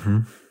 Mm-hmm.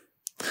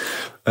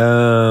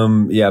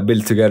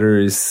 Built Together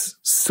is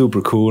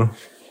super cool.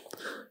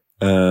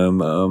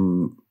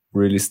 I'm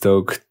really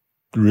stoked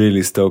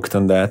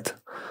on that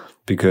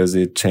because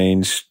it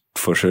changed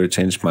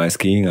my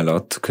skiing a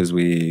lot because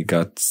we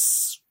got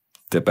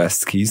the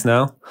best skis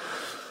now.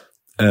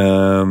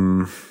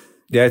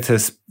 It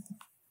has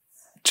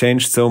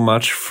changed so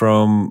much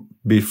from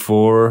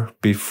before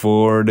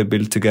the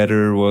Build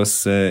Together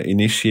was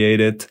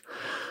initiated,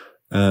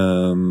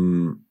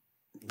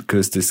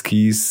 because the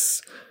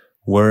skis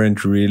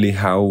weren't really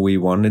how we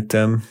wanted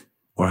them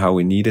or how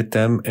we needed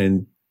them,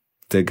 and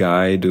the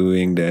guy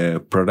doing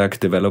the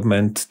product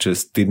development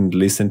just didn't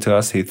listen to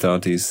us. He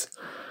thought he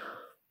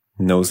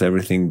knows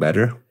everything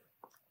better,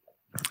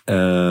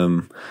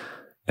 and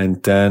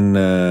then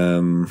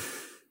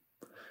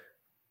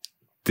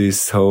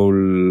this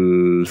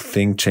whole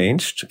thing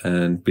changed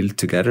and Built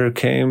Together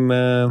came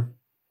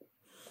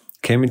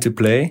into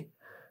play.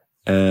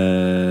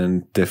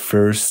 And the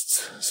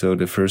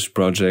first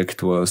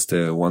project was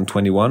the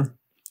 121,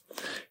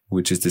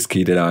 which is the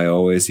ski that I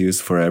always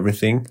use for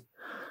everything.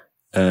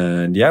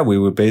 And yeah, we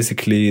would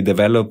basically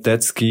develop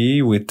that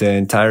ski with the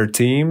entire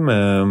team.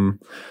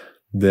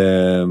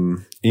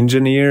 The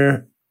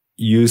engineer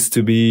used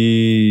to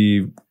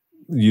be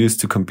used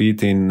to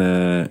compete in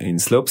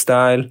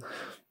slopestyle,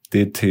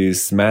 did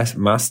his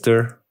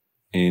master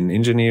in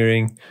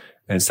engineering,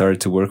 and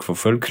started to work for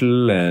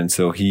Völkel. And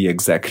so he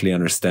exactly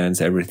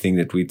understands everything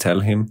that we tell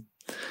him.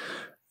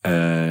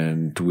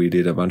 And we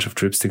did a bunch of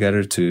trips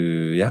together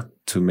to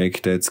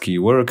make that ski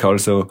work.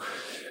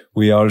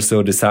 We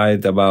also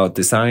decide about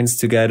designs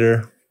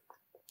together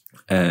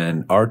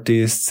and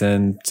artists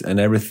and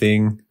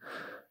everything.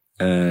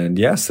 And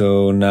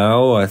so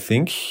now I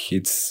think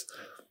it's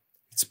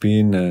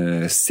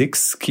been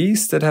 6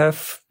 skis that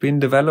have been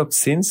developed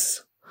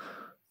since.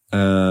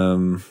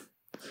 I've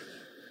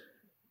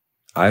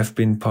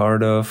been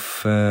part of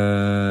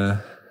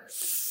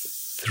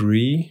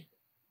 3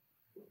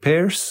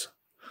 pairs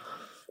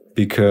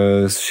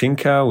because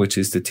Shinka, which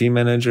is the team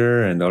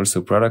manager and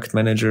also product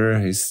manager,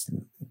 he's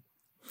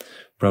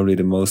probably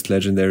the most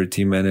legendary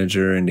team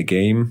manager in the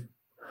game.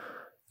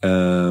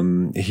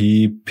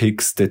 He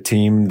picks the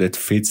team that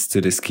fits to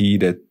the ski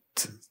that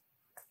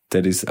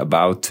is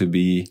about to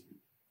be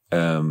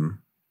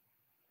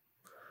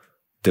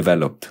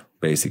developed,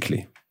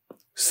 basically.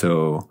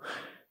 So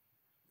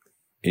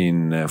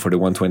for the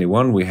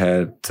 121, we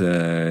had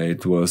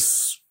it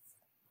was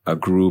a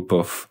group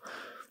of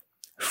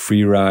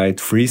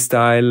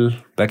freestyle,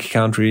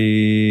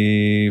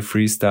 backcountry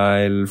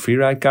freestyle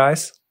freeride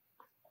guys.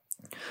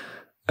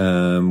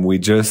 We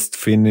just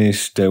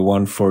finished the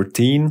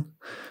 114,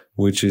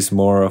 which is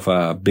more of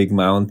a big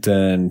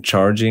mountain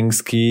charging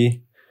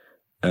ski,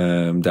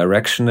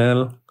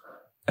 directional.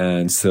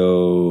 And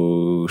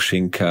so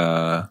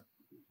Shinka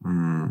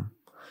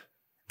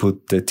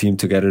put the team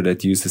together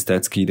that uses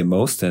that ski the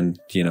most. And,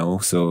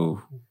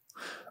 so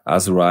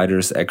us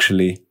riders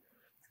actually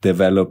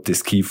developed the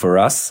ski for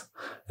us.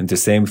 And the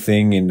same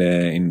thing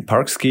in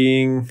park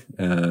skiing.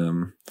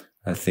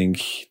 I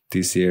think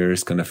this year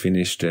is going to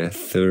finish the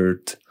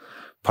 3rd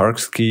park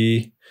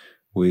ski,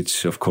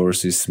 which of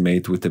course is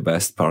made with the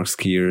best park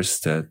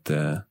skiers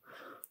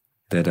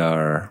that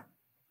are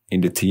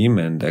in the team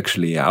and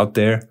actually out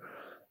there.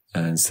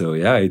 And so,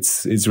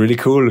 it's really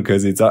cool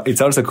because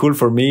it's also cool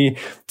for me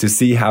to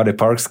see how the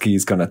park ski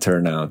is going to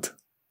turn out,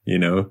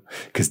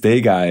 because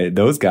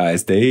those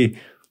guys, they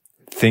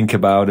think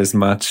about as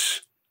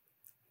much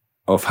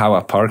of how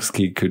a park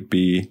ski could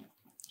be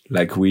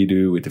like we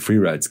do with the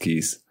freeride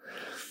skis.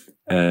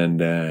 And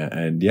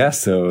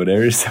so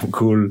there is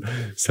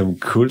some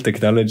cool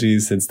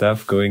technologies and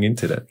stuff going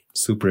into that.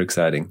 Super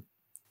exciting.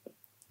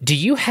 Do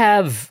you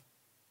have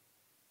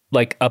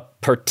like a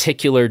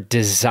particular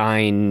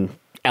design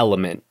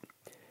element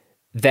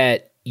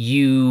that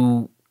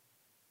you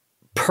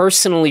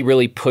personally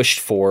really pushed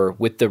for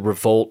with the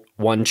Revolt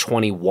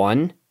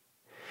 121?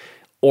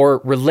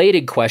 Or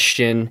related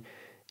question,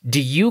 do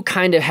you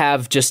kind of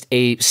have just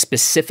a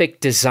specific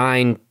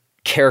design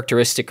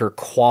characteristic or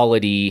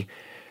quality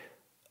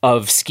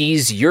of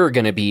skis you're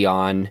going to be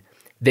on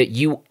that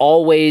you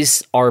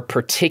always are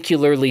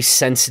particularly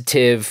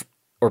sensitive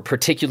or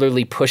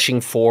particularly pushing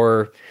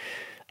for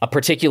a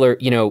particular,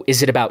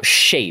 is it about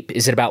shape?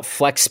 Is it about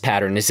flex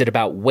pattern? Is it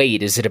about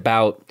weight? Is it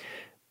about,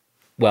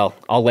 well,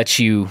 I'll let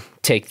you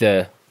take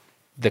the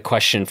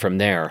question from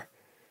there.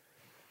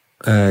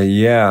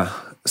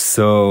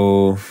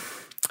 So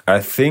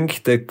I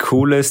think the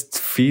coolest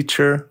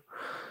feature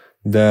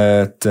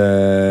that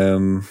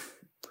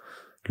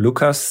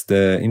Lucas,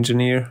 the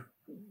engineer,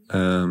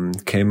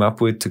 came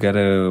up with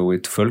together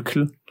with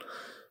Völkel,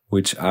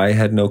 which I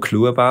had no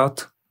clue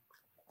about,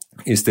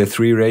 is the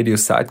 3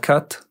 radius side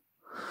cut.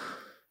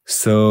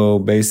 So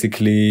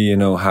basically,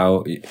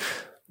 how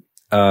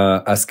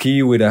a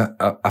ski with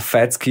a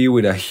fat ski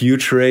with a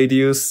huge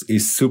radius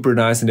is super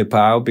nice in the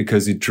POW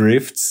because it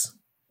drifts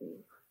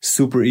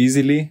super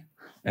easily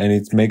and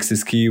it makes the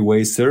ski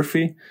way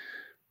surfy.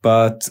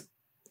 But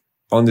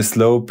on the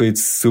slope,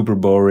 it's super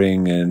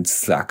boring and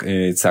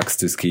it sucks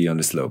to ski on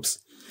the slopes.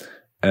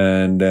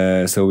 And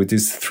so with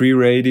this 3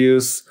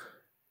 radius,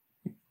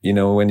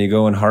 when you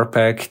go on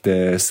hardpack,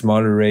 the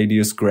smaller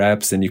radius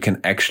grabs and you can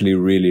actually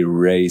really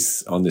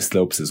race on the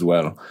slopes as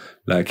well.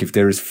 Like if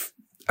there's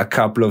a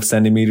couple of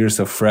centimeters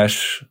of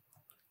fresh,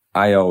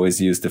 I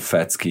always use the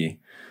fat ski.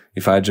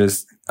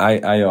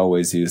 I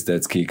always use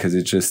that ski because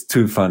it's just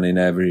too fun in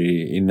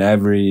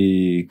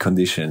every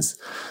conditions.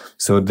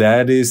 So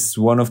that is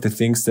one of the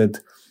things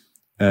that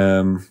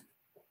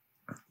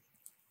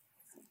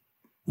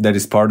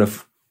is part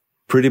of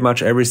pretty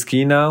much every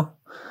ski now.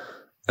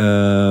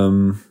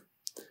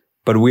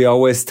 But we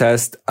always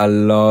test a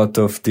lot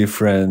of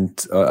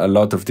different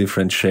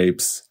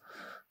shapes.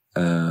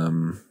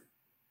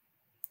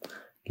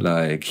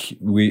 Like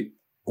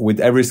with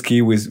every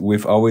ski,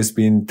 we've always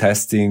been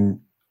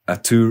testing a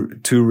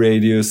two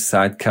radius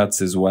side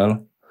cuts as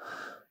well.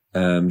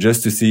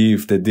 Just to see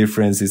if the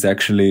difference is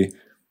actually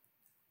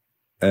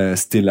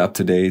still up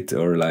to date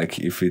or like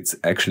if it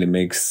actually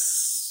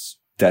makes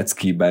that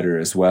ski better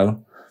as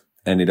well.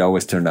 And it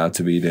always turned out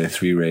to be the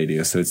 3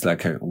 radius. So it's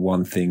like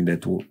one thing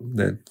that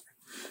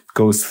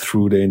goes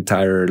through the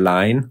entire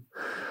line.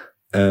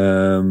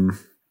 And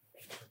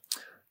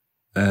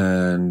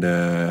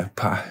And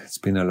it's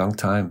been a long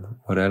time.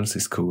 What else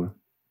is cool?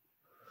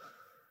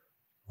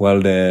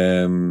 Well,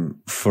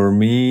 for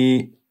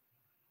me,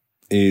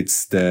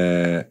 it's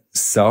the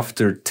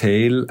softer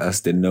tail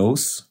as the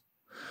nose,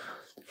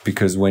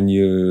 because when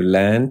you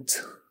land,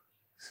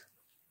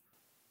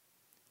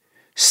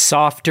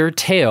 softer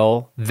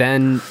tail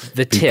than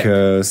the tip.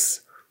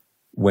 Because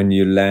when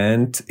you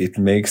land, it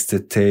makes the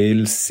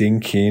tail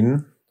sink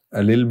in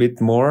a little bit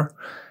more,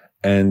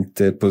 and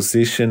the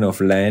position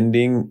of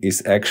landing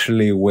is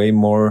actually way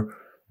more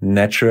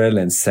natural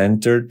and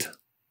centered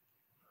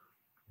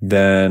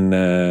than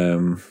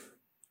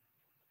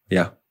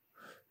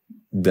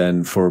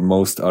than for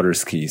most other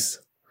skis.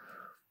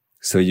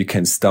 So you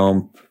can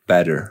stomp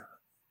better,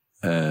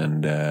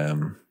 and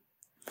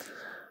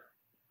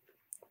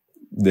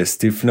the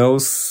stiff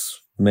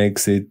nose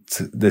makes it,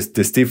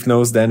 the stiff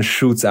nose then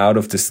shoots out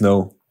of the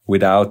snow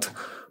without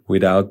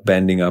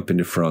bending up in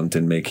the front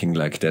and making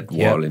like that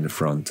wall in the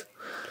front.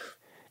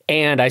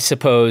 And I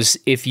suppose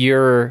if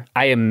you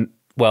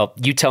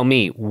tell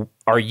me,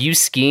 are you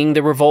skiing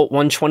the Revolt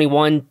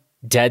 121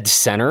 dead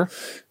center?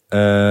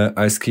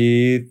 I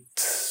skied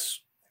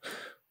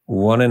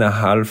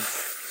 1.5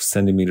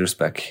 centimeters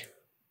back.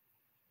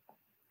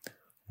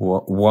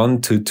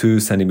 1 to 2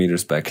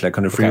 centimeters back. Like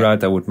on the free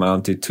ride, I would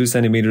mount it 2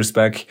 centimeters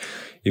back.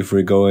 If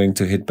we're going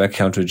to hit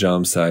backcountry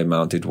jumps, I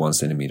mount it 1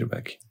 centimeter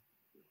back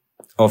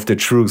of the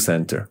true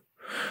center,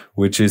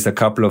 which is a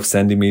couple of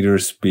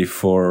centimeters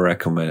before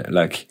recommended,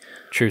 like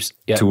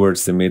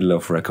towards the middle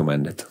of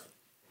recommended.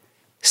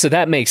 So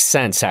that makes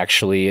sense,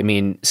 actually. I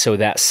mean, so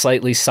that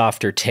slightly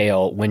softer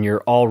tail, when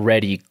you're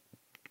already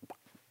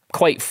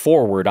quite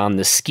forward on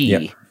the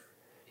ski,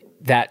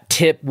 that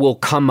tip will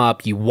come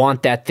up. You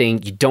want that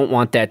thing. You don't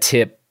want that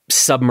tip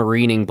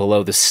submarining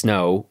below the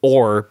snow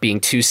or being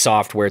too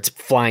soft where it's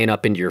flying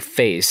up into your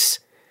face.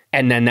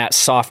 And then that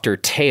softer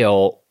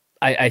tail,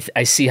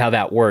 I see how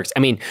that works. I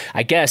mean,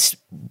 I guess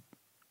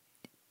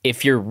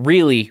if you're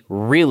really,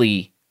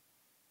 really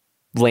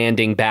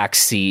landing back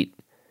seat,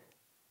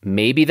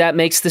 maybe that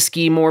makes the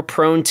ski more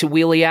prone to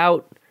wheelie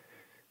out.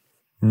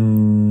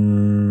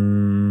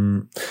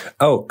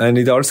 Oh, and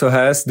it also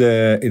has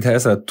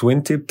a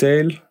twin tip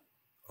tail,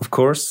 of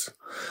course,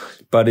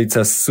 but it's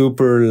a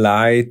super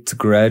light,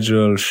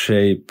 gradual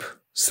shape.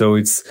 So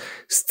it's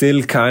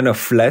still kind of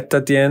flat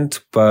at the end,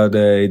 but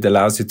it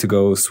allows you to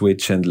go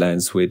switch and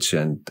land switch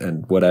and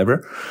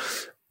whatever.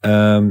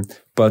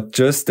 But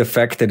just the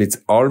fact that it's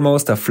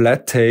almost a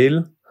flat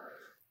tail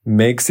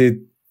makes it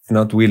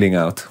not wheeling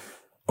out.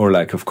 Or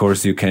like, of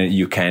course, you can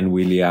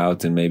wheelie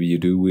out, and maybe you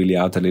do wheelie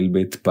out a little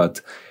bit,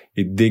 but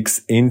it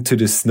digs into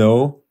the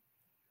snow.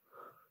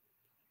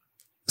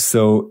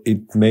 So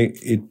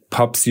it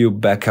pops you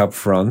back up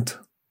front.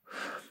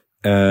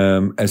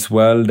 As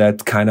well,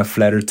 that kind of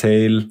flatter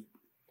tail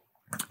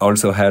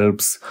also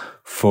helps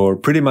for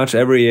pretty much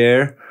every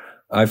year.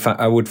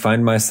 I would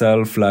find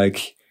myself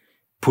like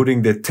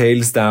putting the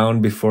tails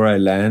down before I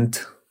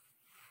land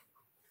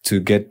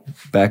to get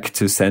back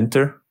to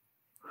center.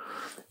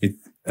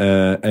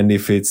 And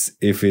if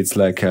it's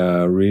like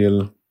a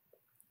real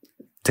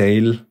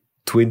tail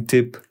twin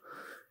tip,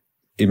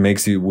 would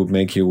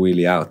make you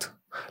wheelie out.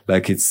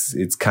 Like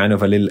it's kind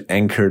of a little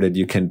anchor that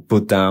you can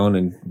put down,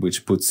 and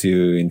which puts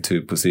you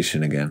into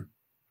position again.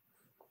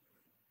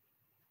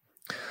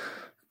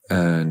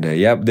 And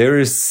there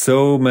is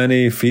so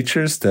many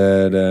features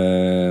that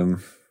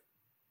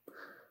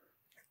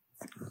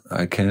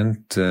I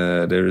can't.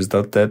 There is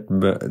not that,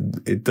 but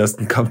it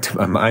doesn't come to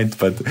my mind.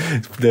 But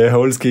the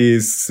whole ski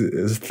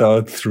is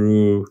thought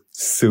through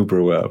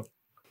super well.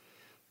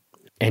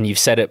 And you've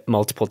said it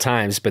multiple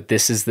times, but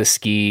this is the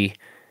ski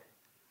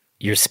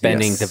you're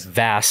spending the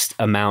vast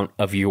amount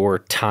of your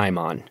time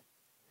on.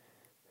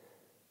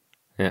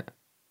 Yeah.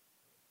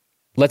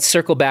 Let's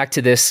circle back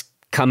to this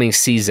coming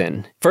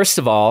season. First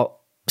of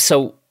all,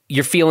 so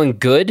you're feeling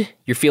good?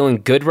 You're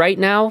feeling good right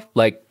now?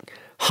 Like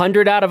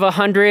 100 out of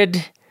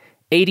 100,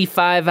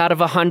 85 out of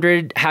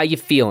 100? How you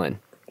feeling?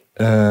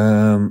 I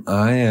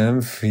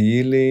am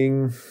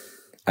feeling...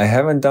 I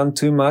haven't done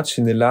too much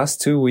in the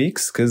last 2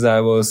 weeks because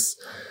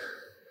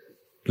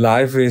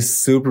life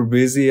is super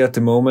busy at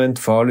the moment.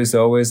 Fall is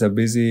always a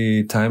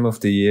busy time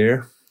of the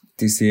year.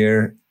 This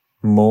year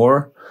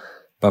more,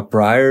 but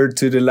prior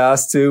to the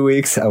last 2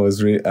 weeks, I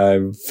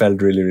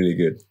felt really, really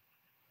good.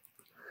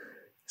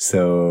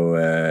 So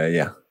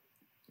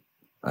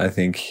I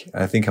think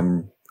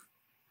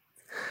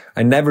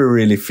I never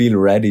really feel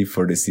ready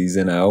for the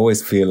season. I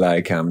always feel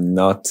like I'm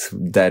not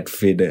that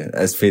fit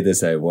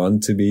as I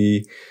want to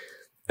be,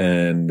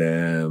 and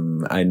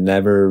I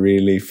never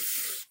really.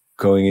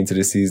 Going into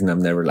the season,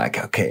 I'm never like,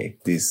 okay,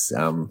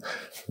 I'm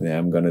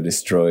going to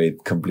destroy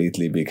it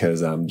completely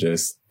because I'm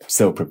just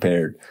so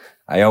prepared.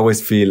 I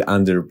always feel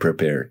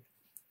under-prepared.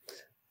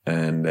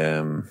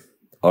 And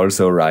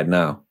also right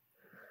now.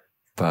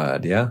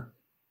 But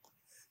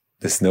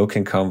the snow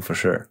can come for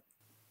sure.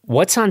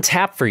 What's on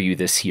tap for you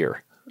this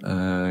year?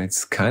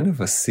 It's kind of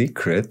a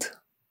secret.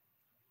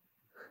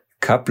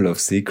 Couple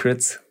of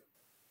secrets.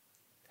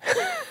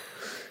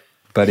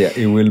 But yeah,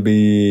 it will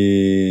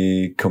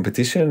be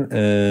competition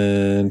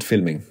and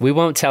filming. We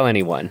won't tell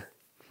anyone.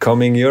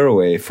 Coming your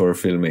way for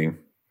filming,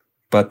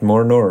 but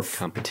more north.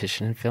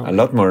 Competition and filming. A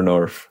lot more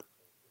north.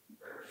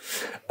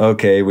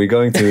 Okay, we're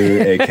going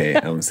to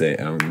AK.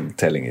 I'm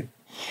telling it.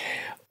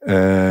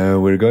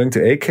 We're going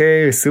to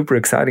AK, super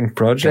exciting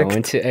project.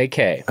 Going to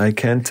AK. I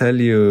can't tell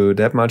you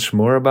that much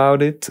more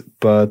about it,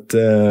 but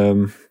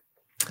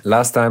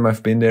last time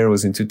I've been there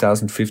was in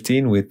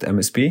 2015 with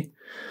MSP.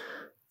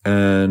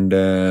 And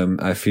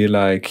I feel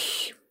like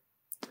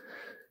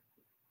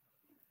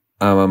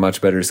I'm a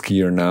much better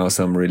skier now,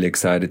 so I'm really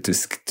excited to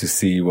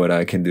see what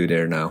I can do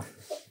there now.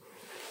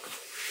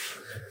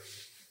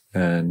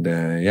 And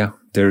yeah,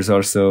 there's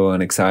also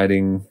an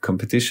exciting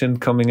competition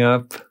coming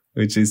up,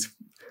 which is a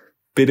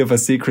bit of a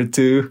secret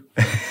too.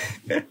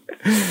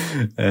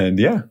 And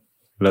yeah,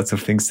 lots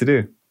of things to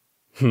do.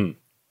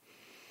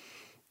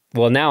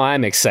 Well, now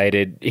I'm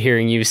excited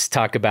hearing you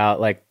talk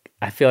about, like,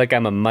 I feel like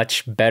I'm a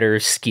much better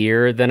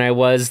skier than I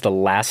was the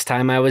last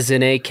time I was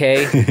in AK.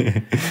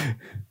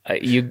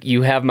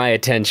 You have my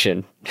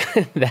attention.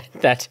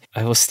 that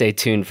I will stay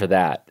tuned for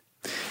that.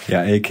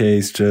 Yeah, AK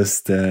is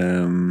just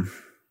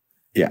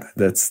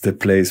that's the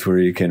place where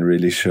you can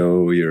really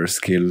show your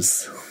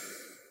skills.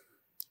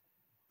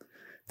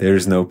 There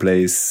is no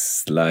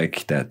place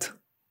like that.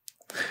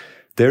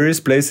 There is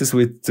places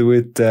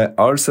with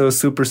also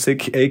super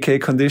sick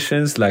AK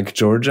conditions, like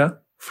Georgia.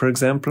 For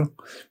example,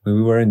 when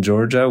we were in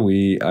Georgia,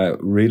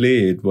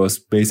 it was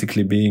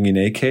basically being in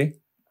AK.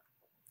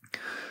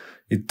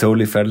 It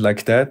totally felt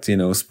like that,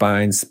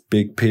 spines,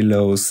 big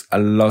pillows,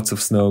 lots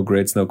of snow,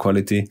 great snow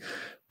quality.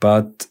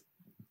 But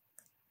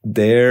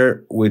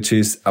there, which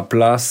is a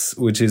plus,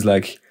 which is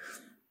like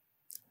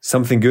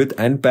something good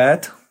and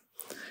bad,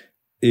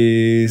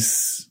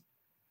 is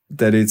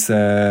that it's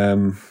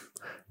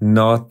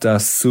not a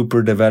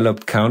super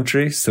developed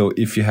country. So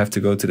if you have to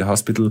go to the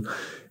hospital,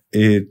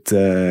 it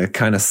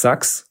kind of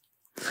sucks,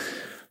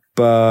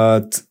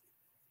 but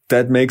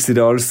that makes it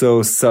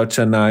also such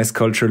a nice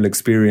cultural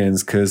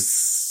experience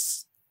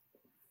because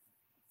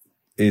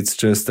it's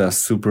just a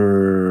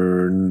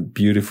super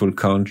beautiful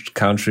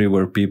country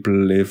where people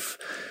live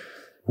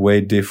way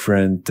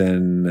different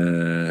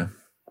than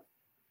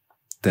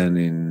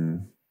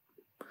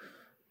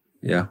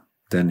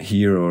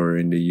here or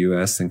in the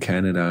US and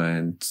Canada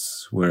and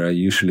where I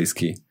usually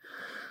ski.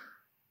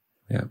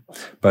 Yeah,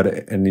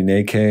 and in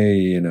AK,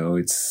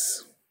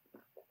 it's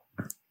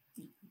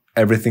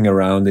everything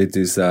around it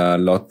is a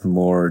lot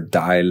more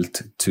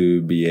dialed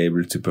to be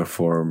able to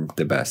perform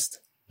the best,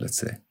 let's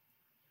say.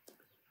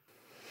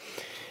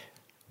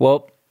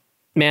 Well,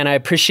 man, I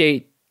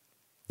appreciate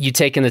you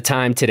taking the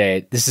time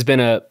today. This has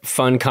been a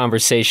fun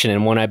conversation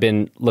and one I've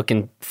been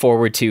looking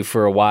forward to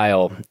for a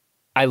while.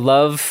 I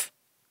love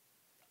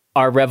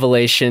our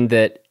revelation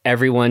that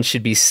everyone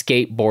should be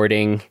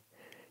skateboarding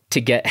to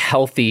get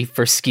healthy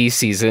for ski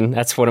season.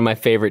 That's one of my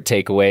favorite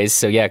takeaways.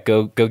 So yeah,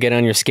 go get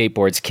on your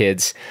skateboards,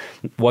 kids.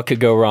 What could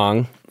go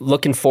wrong?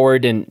 Looking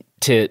forward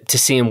to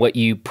seeing what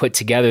you put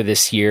together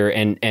this year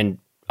and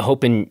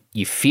hoping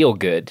you feel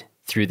good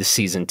through the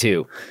season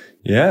too.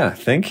 Yeah,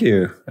 thank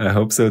you. I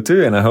hope so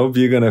too. And I hope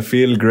you're going to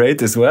feel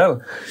great as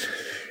well.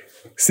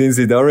 Since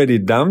it already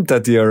dumped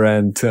at your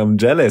end, I'm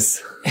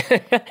jealous.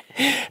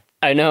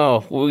 I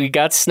know. We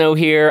got snow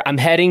here. I'm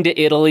heading to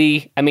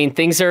Italy. I mean,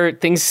 things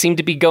seem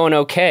to be going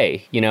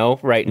okay,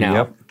 right now.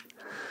 Yep.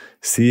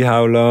 See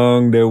how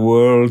long the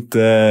world,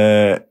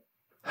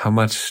 how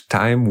much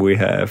time we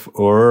have,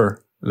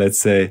 or let's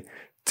say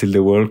till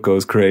the world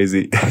goes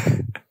crazy.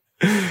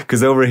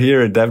 Because over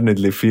here, it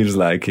definitely feels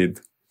like it.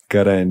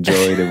 Gotta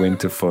enjoy the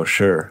winter for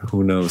sure.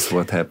 Who knows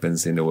what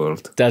happens in the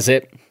world? Does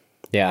it?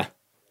 Yeah.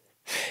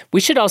 We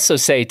should also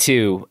say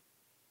too,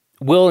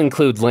 we'll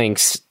include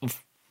links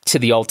to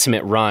the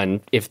Ultimate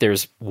Run if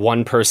there's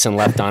one person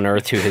left on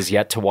Earth who has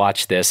yet to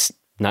watch this.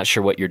 Not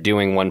sure what you're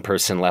doing, one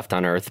person left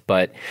on Earth,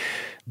 but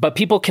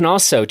people can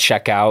also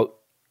check out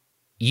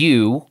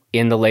you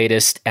in the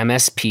latest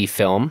MSP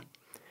film.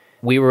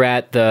 We were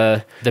at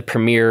the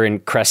premiere in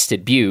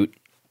Crested Butte.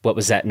 What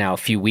was that now? A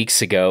few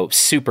weeks ago.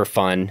 Super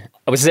fun.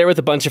 I was there with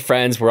a bunch of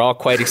friends. We're all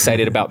quite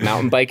excited about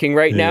mountain biking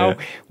right now. Yeah.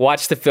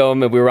 Watched the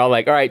film and we were all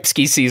like, all right,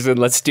 ski season,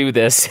 let's do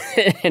this.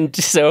 And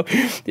so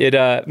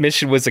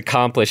mission was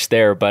accomplished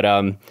there, but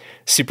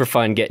super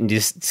fun getting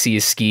to see you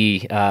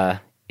ski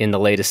in the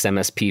latest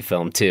MSP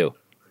film too.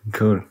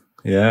 Cool.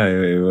 Yeah,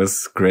 it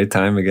was great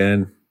time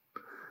again.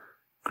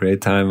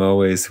 Great time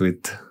always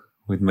with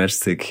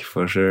Matchstick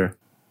for sure.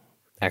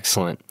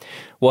 Excellent.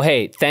 Well,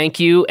 hey, thank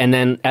you. And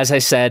then, as I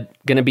said,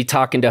 going to be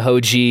talking to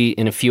Hoji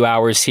in a few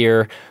hours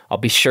here. I'll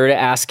be sure to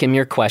ask him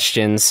your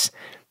questions.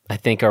 I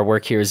think our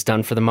work here is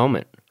done for the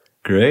moment.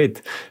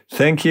 Great.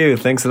 Thank you.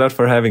 Thanks a lot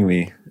for having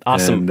me.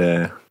 Awesome.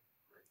 And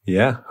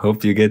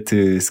hope you get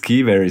to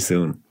ski very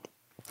soon.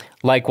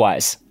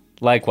 Likewise.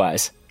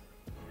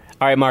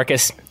 All right,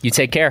 Marcus, you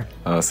take care.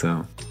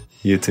 Awesome.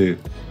 You too.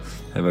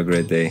 Have a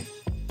great day.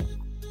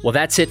 Well,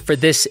 that's it for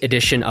this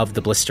edition of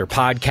the Blister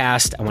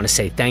Podcast. I want to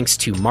say thanks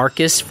to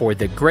Marcus for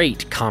the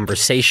great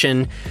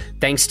conversation.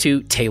 Thanks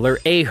to Taylor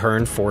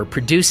Ahern for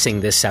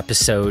producing this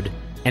episode.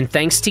 And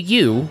thanks to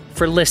you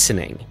for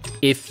listening.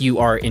 If you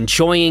are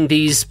enjoying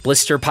these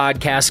Blister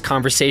Podcast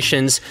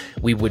conversations,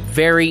 we would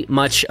very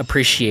much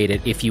appreciate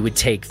it if you would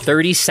take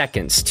 30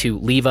 seconds to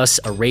leave us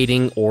a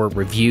rating or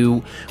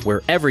review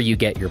wherever you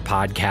get your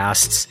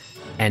podcasts.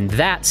 And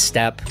that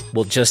step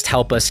will just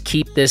help us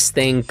keep this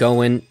thing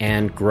going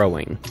and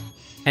growing.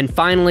 And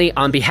finally,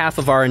 on behalf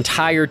of our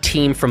entire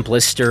team from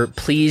Blister,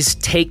 please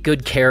take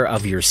good care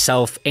of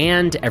yourself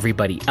and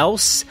everybody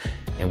else.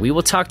 And we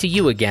will talk to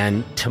you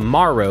again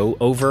tomorrow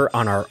over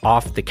on our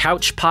Off the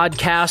Couch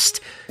podcast,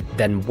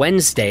 then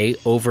Wednesday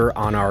over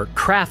on our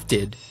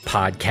Crafted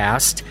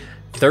podcast.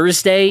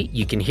 Thursday,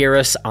 you can hear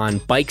us on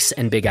Bikes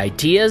and Big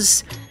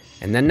Ideas.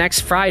 And then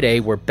next Friday,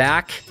 we're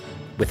back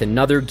with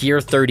another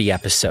Gear 30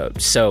 episode.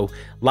 So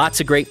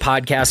lots of great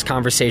podcast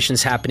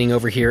conversations happening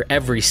over here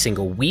every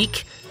single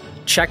week.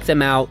 Check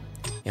them out,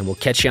 and we'll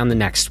catch you on the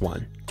next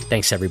one.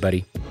 Thanks,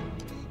 everybody.